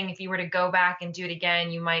anything, if you were to go back and do it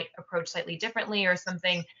again, you might approach slightly differently, or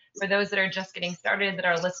something for those that are just getting started that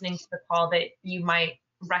are listening to the call that you might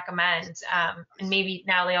recommend? And maybe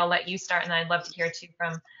Natalie, I'll let you start, and I'd love to hear too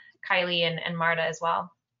from Kylie and Marta as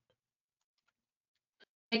well.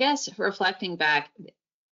 I guess reflecting back,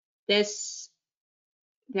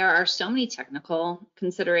 there are so many technical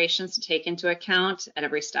considerations to take into account at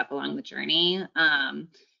every step along the journey.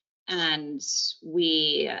 And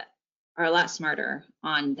we are a lot smarter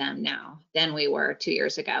on them now than we were 2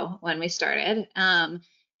 years ago when we started.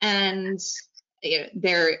 And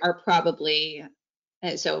there are probably,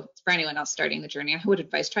 so for anyone else starting the journey, I would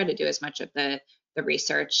advise try to do as much of the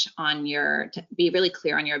research on to be really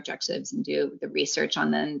clear on your objectives and do the research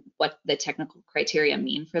on then what the technical criteria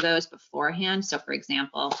mean for those beforehand. So for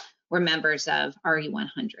example, we're members of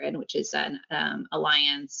RE100, which is an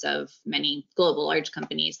alliance of many global large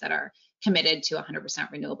companies that are committed to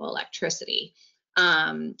 100% renewable electricity.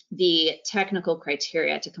 The technical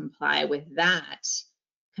criteria to comply with that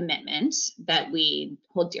commitment that we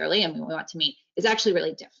hold dearly and we want to meet is actually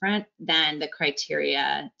really different than the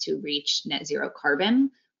criteria to reach net zero carbon.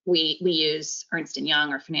 We use Ernst &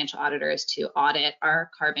 Young, our financial auditors, to audit our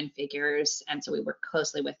carbon figures, and so we work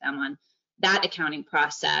closely with them on that accounting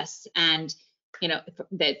process. And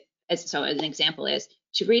so as an example is,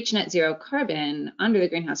 to reach net zero carbon under the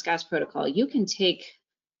greenhouse gas protocol, you can take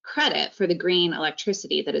credit for the green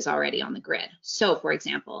electricity that is already on the grid. So for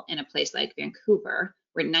example, in a place like Vancouver,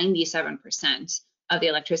 where 97% of the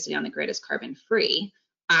electricity on the grid is carbon free,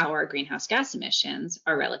 our greenhouse gas emissions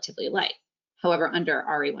are relatively light. However, under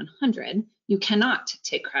RE100, you cannot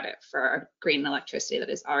take credit for green electricity that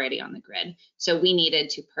is already on the grid. So we needed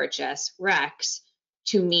to purchase RECs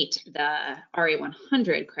to meet the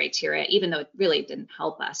RE100 criteria, even though it really didn't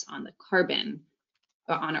help us on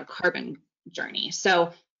our carbon journey.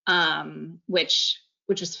 So which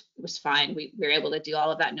was fine. We were able to do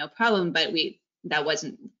all of that no problem, but that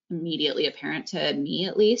wasn't immediately apparent to me,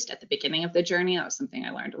 at least at the beginning of the journey. That was something I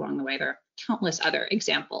learned along the way. There are countless other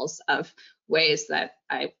examples of ways that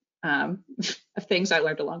of things I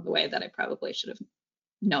learned along the way that I probably should have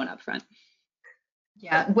known up front.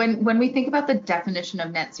 Yeah, when we think about the definition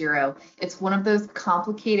of net zero, it's one of those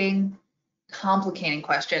complicating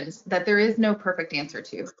questions that there is no perfect answer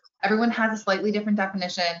to. Everyone has a slightly different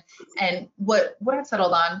definition, and what I've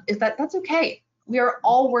settled on is that that's okay. We are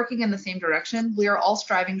all working in the same direction. We are all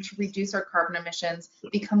striving to reduce our carbon emissions,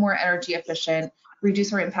 become more energy efficient,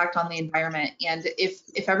 reduce our impact on the environment. And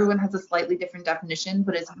if everyone has a slightly different definition,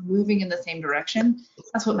 but is moving in the same direction,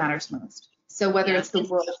 that's what matters most. So whether it's the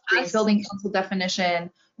World Green Building Council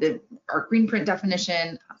definition, our Greenprint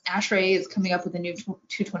definition, ASHRAE is coming up with a new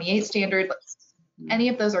 228 standard, any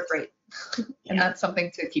of those are great. And that's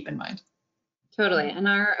something to keep in mind. Totally. And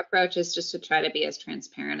our approach is just to try to be as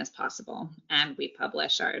transparent as possible. And we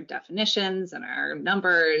publish our definitions and our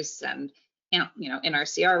numbers, and in our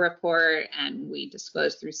CR report, and we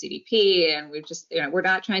disclose through CDP, and we just, we're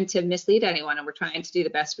not trying to mislead anyone, and we're trying to do the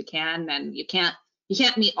best we can. And you can't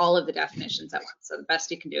meet all of the definitions at once. So the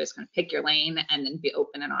best you can do is kind of pick your lane and then be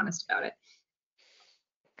open and honest about it.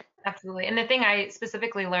 Absolutely. And the thing I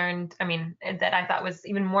specifically learned, I mean, that I thought was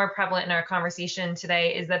even more prevalent in our conversation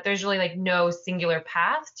today is that there's really like no singular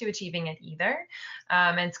path to achieving it either.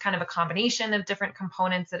 And it's kind of a combination of different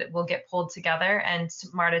components that it will get pulled together. And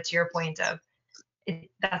Marta, to your point of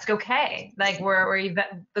that's okay. Like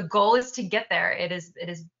the goal is to get there. It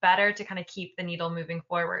is better to kind of keep the needle moving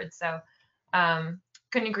forward. So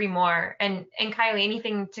couldn't agree more. And Kylie,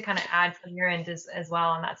 anything to kind of add from your end as well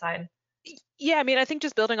on that side? Yeah, I mean, I think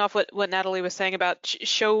just building off what Natalie was saying about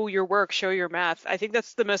show your work, show your math, I think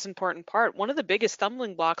that's the most important part. One of the biggest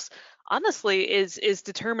stumbling blocks, honestly, is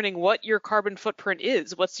determining what your carbon footprint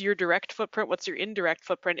is. What's your direct footprint? What's your indirect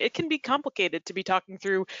footprint? It can be complicated to be talking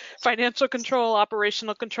through financial control,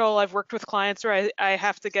 operational control. I've worked with clients where I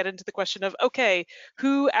have to get into the question of, okay,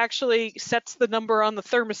 who actually sets the number on the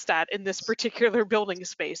thermostat in this particular building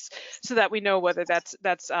space, so that we know whether that's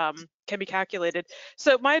can be calculated.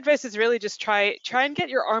 So my advice is really just try and get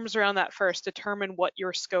your arms around that first, determine what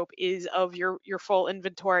your scope is of your full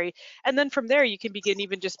inventory. And then from there, you can begin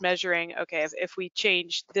even just measuring, okay, if we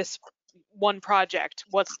change this one project,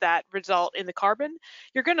 what's that result in the carbon?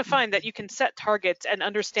 You're going to find that you can set targets and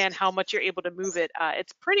understand how much you're able to move it.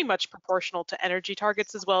 It's pretty much proportional to energy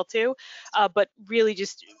targets as well too, but really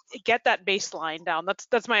just get that baseline down.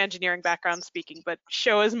 That's my engineering background speaking, but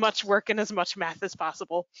show as much work and as much math as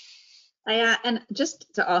possible. And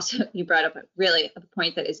just to also, you brought up a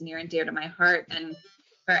point that is near and dear to my heart, and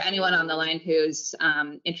for anyone on the line who's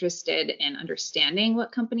interested in understanding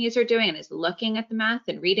what companies are doing and is looking at the math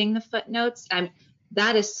and reading the footnotes,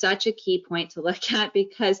 that is such a key point to look at,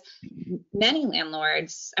 because many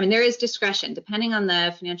landlords, I mean, there is discretion depending on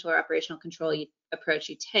the financial or operational control approach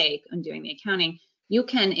you take when doing the accounting. You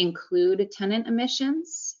can include tenant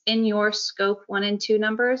emissions in your scope 1 and 2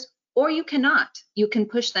 numbers, or you cannot. You can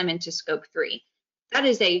push them into scope 3. That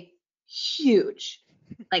is a huge,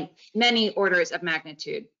 like many orders of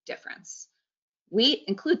magnitude difference. We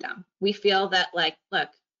include them. We feel that, like, look,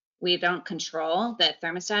 we don't control the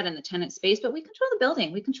thermostat and the tenant space, but we control the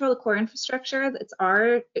building. We control the core infrastructure.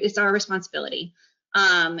 It's our responsibility.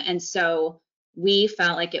 And so we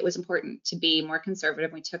felt like it was important to be more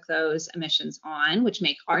conservative. We took those emissions on, which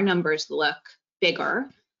make our numbers look bigger.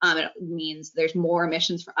 It means there's more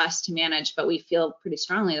emissions for us to manage, but we feel pretty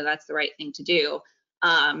strongly that that's the right thing to do.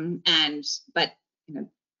 But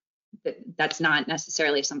that's not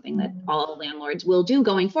necessarily something that all landlords will do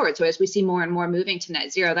going forward. So as we see more and more moving to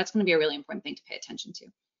net zero, that's going to be a really important thing to pay attention to.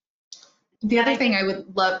 The other thing I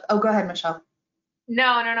would love, go ahead, Michelle.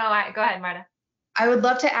 No, go ahead, Marta. I would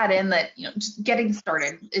love to add in that, just getting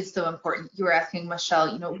started is so important. You were asking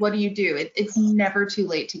Michelle, what do you do? It's never too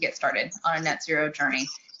late to get started on a net zero journey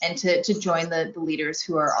and to join the leaders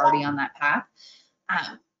who are already on that path.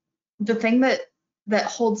 The thing that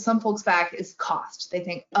holds some folks back is cost. They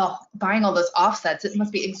think, oh, buying all those offsets, it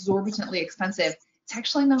must be exorbitantly expensive. It's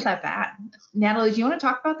actually not that bad. Natalie, do you want to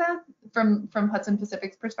talk about that from Hudson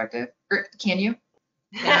Pacific's perspective, or can you?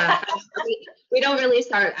 Yeah, we don't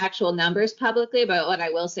release our actual numbers publicly, but what I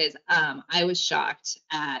will say is I was shocked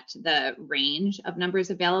at the range of numbers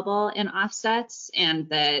available in offsets, and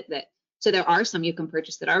so there are some you can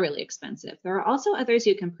purchase that are really expensive. There are also others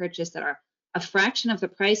you can purchase that are a fraction of the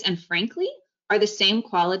price, and frankly are the same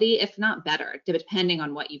quality, if not better, depending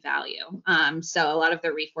on what you value. So a lot of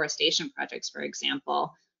the reforestation projects, for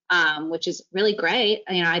example, which is really great.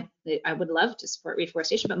 I would love to support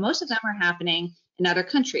reforestation, but most of them are happening in other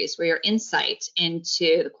countries where your insight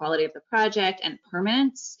into the quality of the project and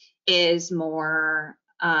permanence is more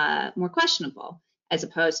questionable, as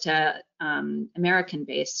opposed to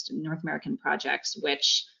American-based, North American projects,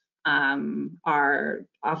 which are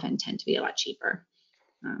often tend to be a lot cheaper.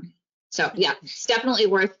 So yeah, it's definitely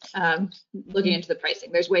worth looking into the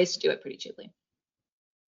pricing. There's ways to do it pretty cheaply.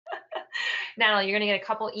 Natalie, you're going to get a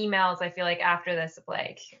couple emails, I feel like, after this,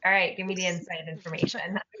 like, all right, give me the inside information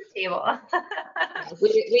on the table.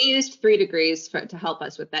 we used 3 Degrees to help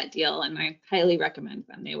us with that deal, and I highly recommend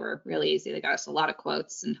them. They were really easy. They got us a lot of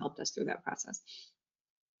quotes and helped us through that process.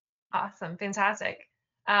 Awesome. Fantastic.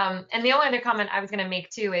 And the only other comment I was going to make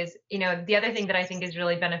too is, the other thing that I think is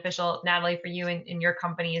really beneficial, Natalie, for you and your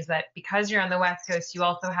company is that because you're on the West Coast, you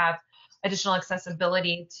also have additional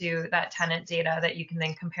accessibility to that tenant data that you can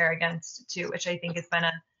then compare against too, which I think has been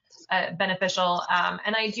beneficial.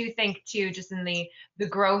 And I do think too, just in the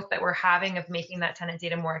growth that we're having of making that tenant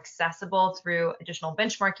data more accessible through additional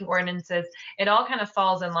benchmarking ordinances, it all kind of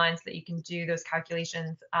falls in line so that you can do those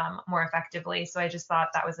calculations more effectively. So I just thought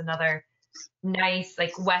that was another nice,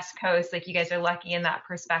 like, West Coast, like, you guys are lucky in that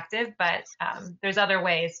perspective, but there's other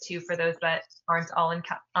ways too for those that aren't all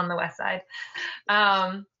on the West Side.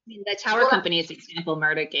 I mean, the tower company's example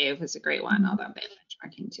Marta gave was a great one, although they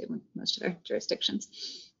have benchmarking too in most of their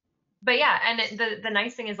jurisdictions. But yeah, and the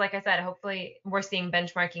nice thing is, like I said, hopefully we're seeing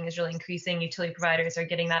benchmarking is really increasing. Utility providers are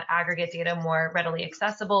getting that aggregate data more readily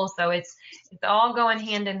accessible. So it's all going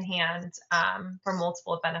hand in hand for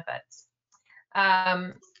multiple benefits.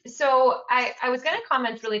 So I was going to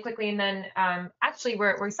comment really quickly, and then actually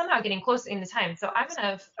we're somehow getting close in the time. So I'm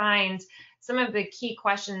going to find some of the key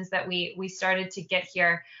questions that we started to get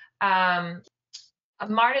here.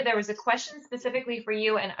 Marta, there was a question specifically for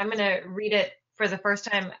you, and I'm going to read it for the first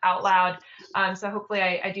time out loud. So hopefully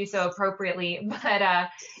I do so appropriately. But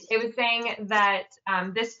it was saying that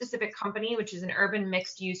this specific company, which is an urban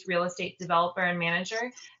mixed-use real estate developer and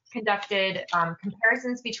manager, conducted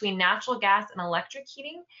comparisons between natural gas and electric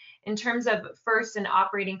heating. In terms of first and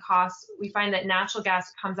operating costs, we find that natural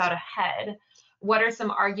gas comes out ahead. What are some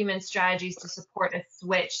arguments, strategies to support a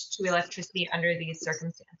switch to electricity under these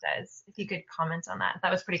circumstances? If you could comment on that.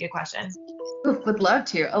 That was a pretty good question. Would love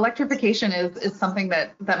to. Electrification is something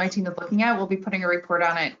that my team is looking at. We'll be putting a report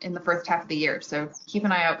on it in the first half of the year, so keep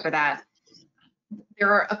an eye out for that.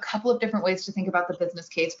 There are a couple of different ways to think about the business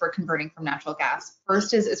case for converting from natural gas.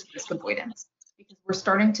 First is risk avoidance, because we're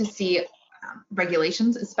starting to see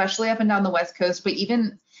regulations, especially up and down the West Coast, but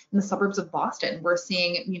even in the suburbs of Boston, we're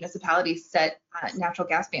seeing municipalities set natural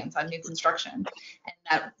gas bans on new construction, and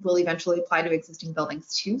that will eventually apply to existing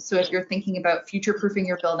buildings too. So if you're thinking about future-proofing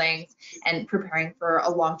your buildings and preparing for a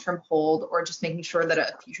long-term hold, or just making sure that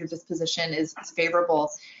a future disposition is favorable,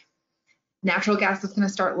 natural gas is going to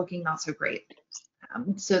start looking not so great.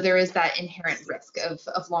 So there is that inherent risk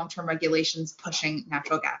of long-term regulations pushing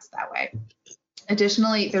natural gas that way.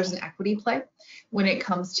 Additionally, there's an equity play when it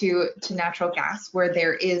comes to natural gas, where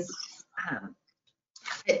there is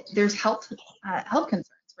there's health concerns,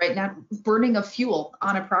 right? Now, burning of fuel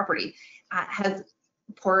on a property has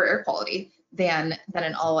poorer air quality than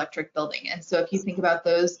an all-electric building. And so if you think about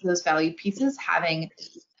those value pieces, having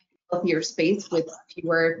healthier space with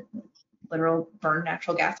fewer literal burn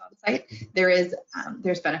natural gas on site,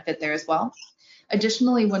 there's benefit there as well.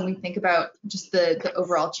 Additionally, when we think about just the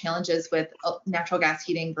overall challenges with natural gas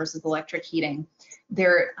heating versus electric heating,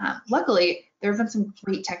 luckily there have been some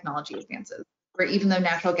great technology advances, where even though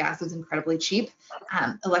natural gas is incredibly cheap,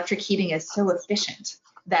 electric heating is so efficient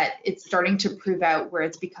that it's starting to prove out where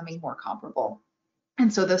it's becoming more comparable.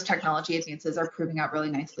 And so those technology advances are proving out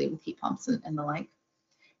really nicely with heat pumps and the like.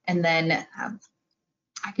 And then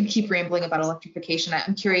I could keep rambling about electrification.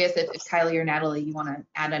 I'm curious if Kylie or Natalie, you want to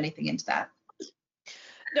add anything into that.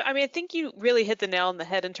 No, I mean, I think you really hit the nail on the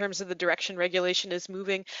head in terms of the direction regulation is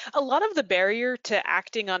moving. A lot of the barrier to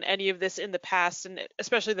acting on any of this in the past, and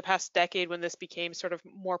especially the past decade when this became sort of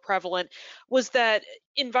more prevalent, was that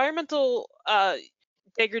environmental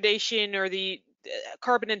degradation or the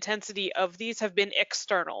carbon intensity of these have been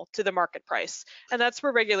external to the market price. And that's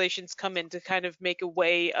where regulations come in to kind of make a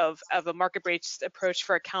way of a market-based approach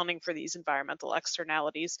for accounting for these environmental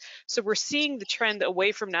externalities. So we're seeing the trend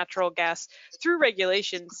away from natural gas through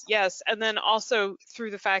regulations, yes, and then also through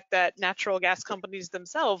the fact that natural gas companies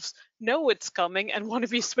themselves know it's coming and want to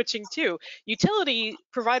be switching too. Utility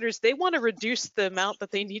providers, they want to reduce the amount that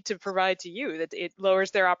they need to provide to you, that it lowers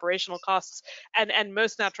their operational costs. And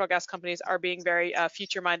most natural gas companies are being very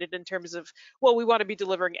future-minded in terms of, well, we want to be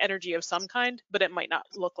delivering energy of some kind, but it might not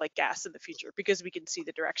look like gas in the future because we can see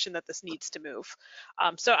the direction that this needs to move.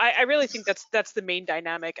 So I really think that's the main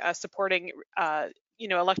dynamic, supporting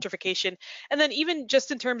electrification. And then even just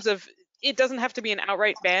in terms of, it doesn't have to be an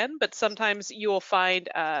outright ban, but sometimes you will find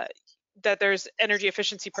that there's energy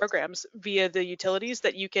efficiency programs via the utilities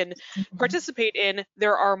that you can participate in.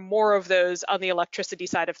 There are more of those on the electricity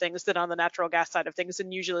side of things than on the natural gas side of things,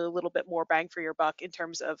 and usually a little bit more bang for your buck in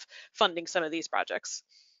terms of funding some of these projects.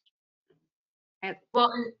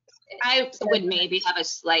 Well, I would maybe have a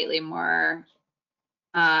slightly more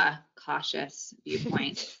cautious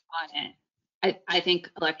viewpoint on it. I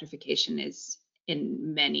think electrification is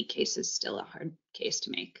in many cases still a hard case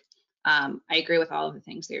to make. I agree with all of the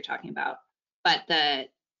things that you're talking about, but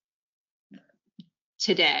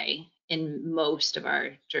today in most of our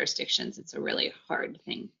jurisdictions, it's a really hard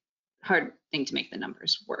thing to make the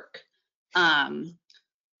numbers work.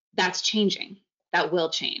 That's changing. That will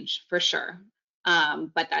change for sure.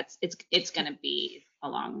 But it's going to be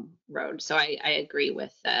long road. So I agree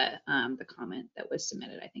with the comment that was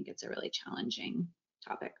submitted. I think it's a really challenging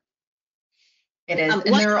topic. It is,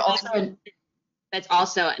 and there are also that's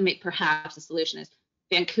also, I mean, perhaps the solution is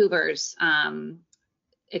Vancouver's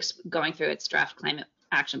going through its draft climate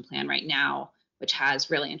action plan right now, which has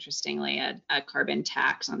really interestingly a carbon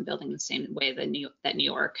tax on building the same way that New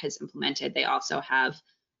York has implemented. They also have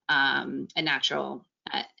a natural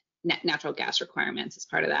gas requirements as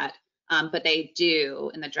part of that. But they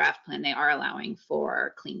do, in the draft plan, they are allowing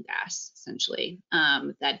for clean gas, essentially,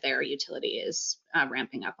 that their utility is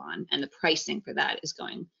ramping up on, and the pricing for that is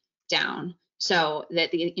going down. So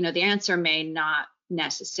that the answer may not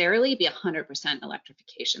necessarily be 100%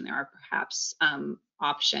 electrification. There are perhaps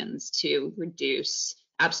options to reduce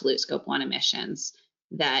absolute Scope 1 emissions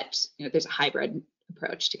that, there's a hybrid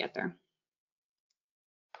approach to get there.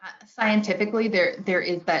 Scientifically, there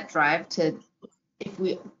is that drive to, if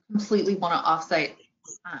we completely want to offsite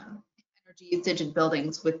energy usage in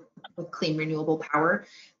buildings with clean renewable power,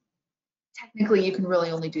 technically you can really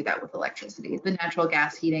only do that with electricity. The natural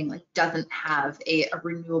gas heating doesn't have a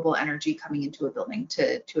renewable energy coming into a building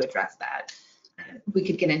to address that. We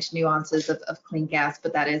could get into nuances of clean gas,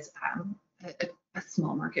 but that is a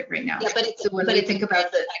small market right now. Yeah, but it's, so when we think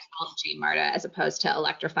about the technology, Marta, as opposed to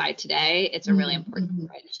electrified today, it's a really important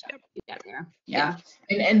bridge to get there. Yeah.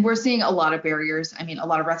 And we're seeing a lot of barriers. I mean, a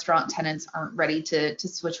lot of restaurant tenants aren't ready to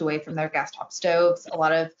switch away from their gas top stoves. A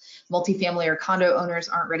lot of multifamily or condo owners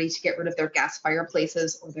aren't ready to get rid of their gas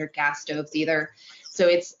fireplaces or their gas stoves either. So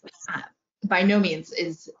it's by no means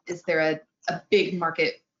is there a big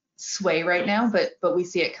market sway right now, but we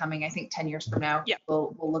see it coming. I think 10 years from now,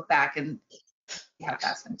 we'll look back and see how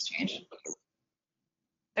fast things change.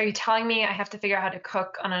 Are you telling me I have to figure out how to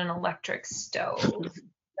cook on an electric stove?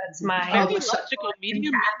 That's my electrical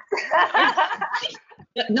medium.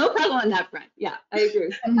 No problem on that front. Yeah, I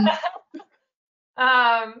agree.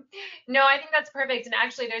 No, I think that's perfect. And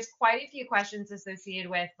actually, there's quite a few questions associated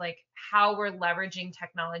with how we're leveraging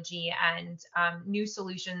technology and new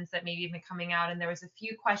solutions that maybe have been coming out. And there was a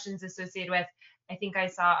few questions associated with, I think I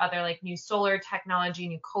saw other new solar technology,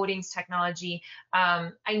 new coatings technology.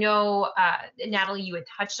 I know, Natalie, you had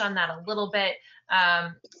touched on that a little bit.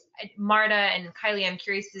 Marta and Kylie, I'm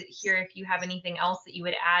curious to hear if you have anything else that you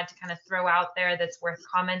would add to kind of throw out there that's worth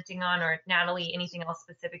commenting on, or Natalie, anything else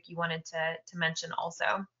specific you wanted to mention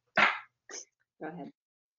also? Go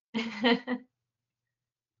ahead.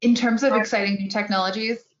 In terms of exciting new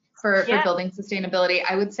technologies for building sustainability,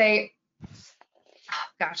 I would say,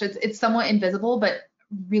 gosh, it's somewhat invisible, but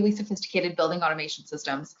really sophisticated building automation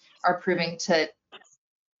systems are proving to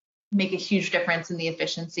make a huge difference in the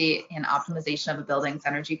efficiency and optimization of a building's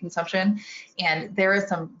energy consumption. And there are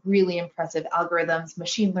some really impressive algorithms,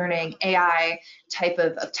 machine learning, AI type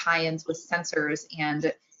of tie-ins with sensors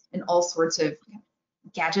and all sorts of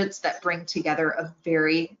gadgets that bring together a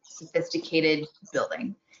very sophisticated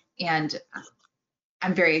building. And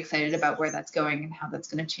I'm very excited about where that's going and how that's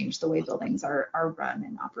going to change the way buildings are run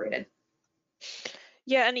and operated.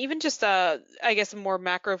 Yeah, and even just I guess a more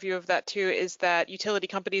macro view of that too is that utility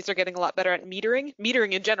companies are getting a lot better at metering.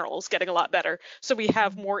 Metering in general is getting a lot better. So we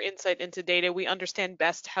have more insight into data. We understand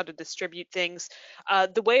best how to distribute things.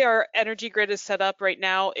 The way our energy grid is set up right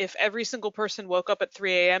now, if every single person woke up at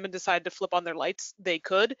 3 a.m. and decided to flip on their lights, they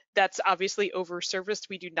could. That's obviously over-serviced.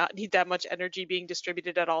 We do not need that much energy being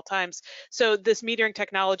distributed at all times. So this metering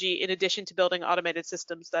technology, in addition to building automated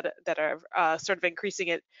systems that are sort of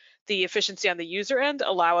increasing the efficiency on the user end,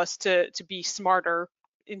 allow us to be smarter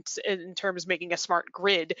in terms of making a smart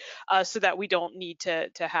grid, so that we don't need to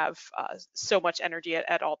have so much energy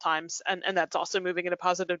at all times, and that's also moving in a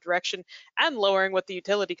positive direction and lowering what the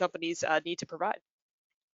utility companies need to provide.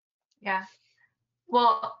 Yeah,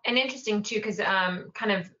 well, and interesting too, because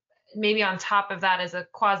kind of maybe on top of that as a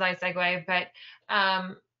quasi segue, but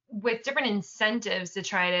with different incentives to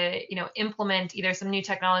try to implement either some new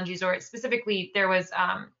technologies, or specifically there was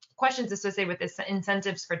questions associated with this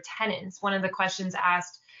incentives for tenants. One of the questions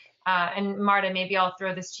asked, and Marta, maybe I'll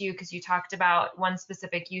throw this to you because you talked about one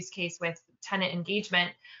specific use case with tenant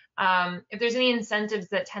engagement. If there's any incentives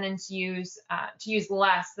that tenants use to use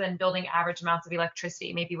less than building average amounts of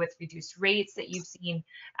electricity, maybe with reduced rates that you've seen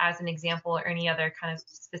as an example, or any other kind of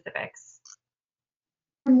specifics.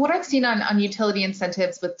 From what I've seen on utility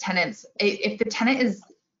incentives with tenants, if the tenant is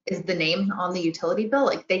the name on the utility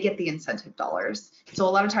bill, they get the incentive dollars. So a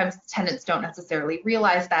lot of times tenants don't necessarily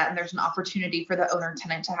realize that, and there's an opportunity for the owner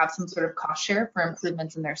tenant to have some sort of cost share for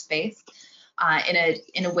improvements in their space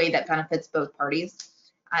in a way that benefits both parties.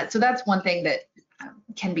 So that's one thing that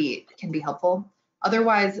can be helpful.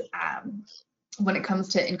 Otherwise, when it comes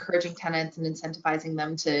to encouraging tenants and incentivizing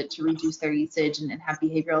them to reduce their usage and have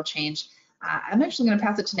behavioral change. I'm actually going to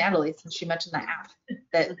pass it to Natalie since she mentioned the app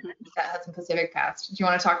that Hudson Pacific passed. Do you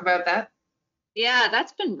want to talk about that? Yeah,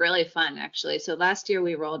 that's been really fun, actually. So last year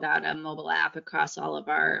we rolled out a mobile app across all of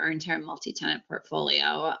our entire multi-tenant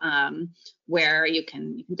portfolio, where you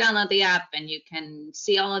can download the app and you can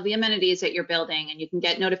see all of the amenities at your building, and you can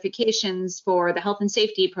get notifications for the health and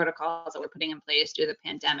safety protocols that we're putting in place due to the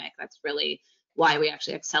pandemic. That's really why we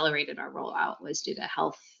actually accelerated our rollout, was due to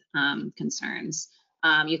health concerns.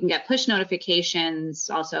 You can get push notifications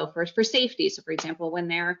also for safety. So for example, when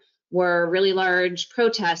there were really large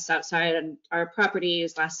protests outside our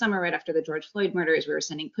properties last summer, right after the George Floyd murders, we were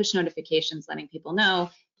sending push notifications letting people know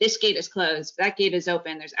this gate is closed, that gate is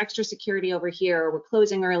open, there's extra security over here, we're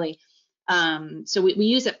closing early. So we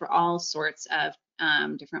use it for all sorts of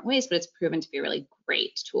different ways, but it's proven to be a really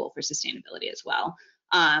great tool for sustainability as well.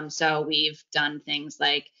 So we've done things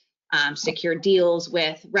like secure deals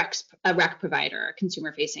with a rec provider, a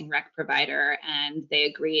consumer-facing rec provider, and they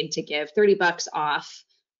agreed to give $30 off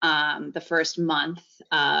the first month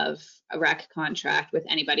of a rec contract with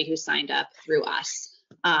anybody who signed up through us.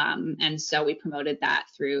 And so we promoted that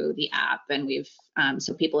through the app, and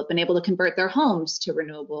so people have been able to convert their homes to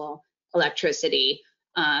renewable electricity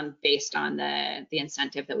based on the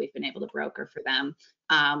incentive that we've been able to broker for them.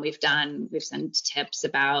 We've sent tips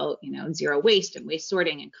about, zero waste and waste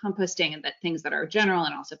sorting and composting, and things that are general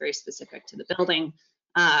and also very specific to the building.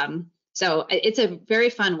 So it's a very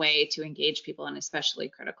fun way to engage people, and especially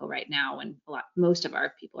critical right now when most of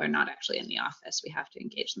our people are not actually in the office. We have to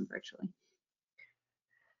engage them virtually.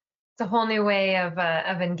 It's a whole new way of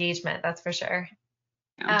engagement, that's for sure.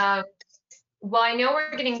 Yeah. Well, I know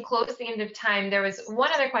we're getting close to the end of time. There was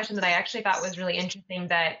one other question that I actually thought was really interesting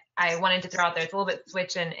that I wanted to throw out there. It's a little bit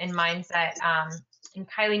switch in mindset. And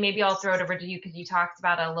Kylie, maybe I'll throw it over to you because you talked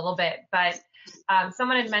about it a little bit. But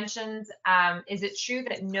someone had mentioned, is it true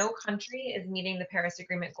that no country is meeting the Paris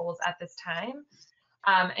Agreement goals at this time?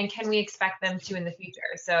 And can we expect them to in the future?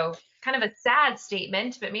 So kind of a sad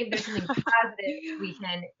statement, but maybe there's something positive we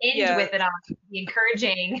can end with it on, be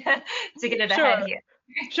encouraging to get it ahead here.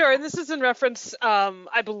 Sure, and this is in reference,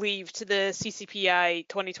 I believe, to the CCPI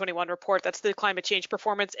 2021 report. That's the Climate Change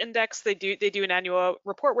Performance Index. They do an annual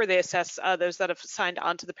report where they assess those that have signed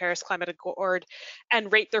on to the Paris Climate Accord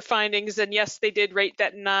and rate their findings. And yes, they did rate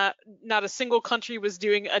that not a single country was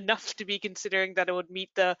doing enough to be considering that it would meet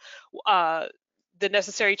the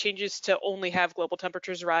necessary changes to only have global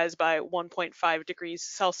temperatures rise by 1.5 degrees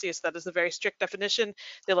Celsius. That is a very strict definition.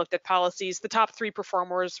 They looked at policies. The top 3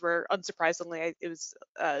 performers were, unsurprisingly, it was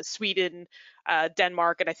Sweden,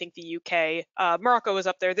 Denmark, and I think the UK. Morocco was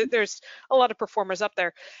up there. There's a lot of performers up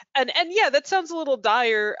there. And yeah, that sounds a little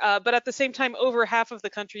dire, but at the same time, over half of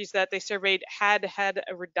the countries that they surveyed had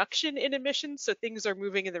a reduction in emissions, so things are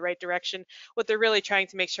moving in the right direction. What they're really trying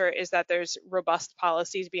to make sure is that there's robust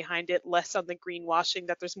policies behind it, less on the greenwashing,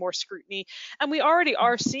 that there's more scrutiny. And we already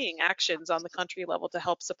are seeing actions on the country level to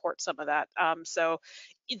help support some of that. So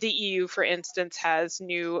the EU, for instance, has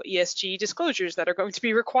new ESG disclosures that are going to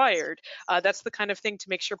be required. That's the kind of thing to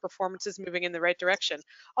make sure performance is moving in the right direction.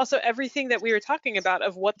 Also, everything that we were talking about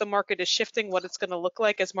of what the market is shifting, what it's going to look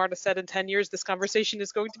like, as Marta said, in 10 years, this conversation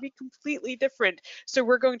is going to be completely different. So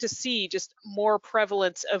we're going to see just more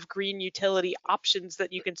prevalence of green utility options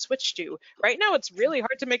that you can switch to. Right now, it's really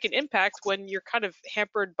hard to make an impact when you're kind of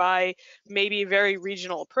hampered by maybe a very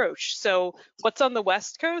regional approach. So what's on the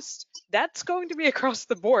West Coast? That's going to be across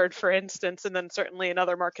the board, for instance, and then certainly in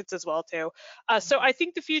other markets as well too. So I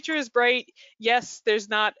think the future is bright. Yes, there's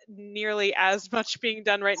not nearly as much being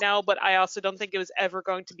done right now, but I also don't think it was ever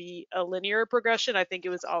going to be a linear progression. I think it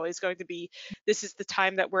was always going to be, this is the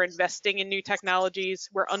time that we're investing in new technologies,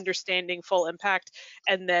 we're understanding full impact,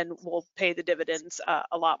 and then we'll pay the dividends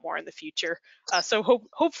a lot more in the future. So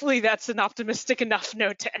hopefully that's an optimistic enough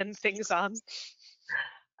note to end things on.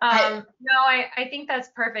 No, I think that's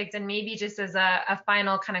perfect. And maybe just as a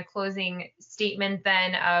final kind of closing statement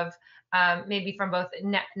then of maybe from both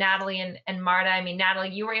Natalie and Marta. I mean, Natalie,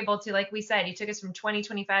 you were able to, like we said, you took us from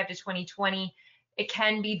 2025 to 2020. It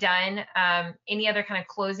can be done. Any other kind of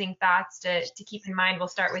closing thoughts to keep in mind? We'll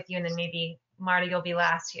start with you, and then maybe Marta, you'll be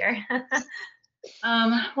last here.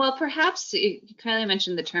 Well, perhaps Kylie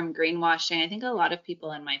mentioned the term greenwashing. I think a lot of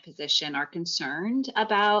people in my position are concerned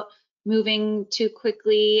about moving too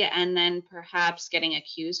quickly and then perhaps getting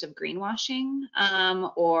accused of greenwashing,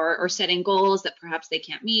 or setting goals that perhaps they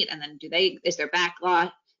can't meet, and then is there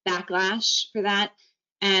backlash for that?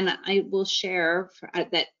 And I will share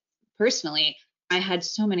that personally, I had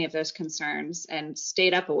so many of those concerns and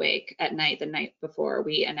stayed up awake at night the night before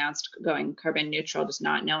we announced going carbon neutral, just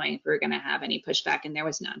not knowing if we were going to have any pushback. And there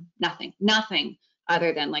was nothing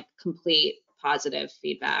other than like complete positive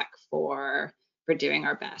feedback for doing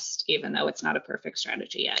our best, even though it's not a perfect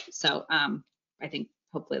strategy yet. So I think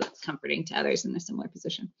hopefully that's comforting to others in a similar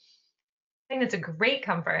position. I think that's a great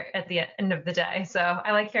comfort at the end of the day. So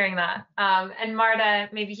I like hearing that. And Marta,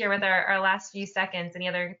 maybe here with our last few seconds, any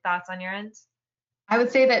other thoughts on your end? I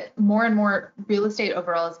would say that more and more real estate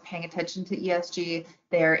overall is paying attention to ESG.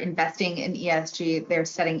 They're investing in ESG. They're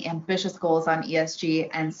setting ambitious goals on ESG.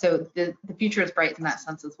 And so the future is bright in that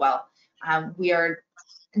sense as well. We are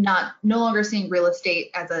no longer seeing real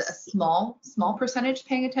estate as a small percentage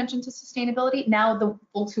paying attention to sustainability. Now the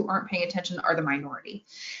folks who aren't paying attention are the minority.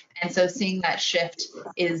 And so seeing that shift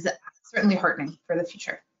is certainly heartening for the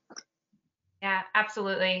future. Yeah,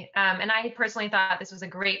 absolutely. And I personally thought this was a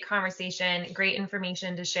great conversation, great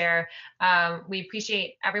information to share. We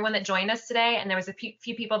appreciate everyone that joined us today. And there was a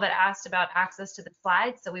few people that asked about access to the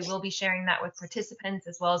slides. So we will be sharing that with participants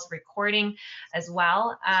as well as recording as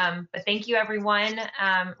well. But thank you, everyone.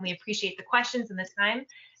 We appreciate the questions and the time,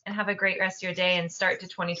 and have a great rest of your day and start to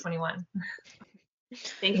 2021.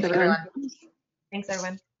 Thanks, everyone. Thanks,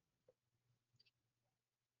 everyone.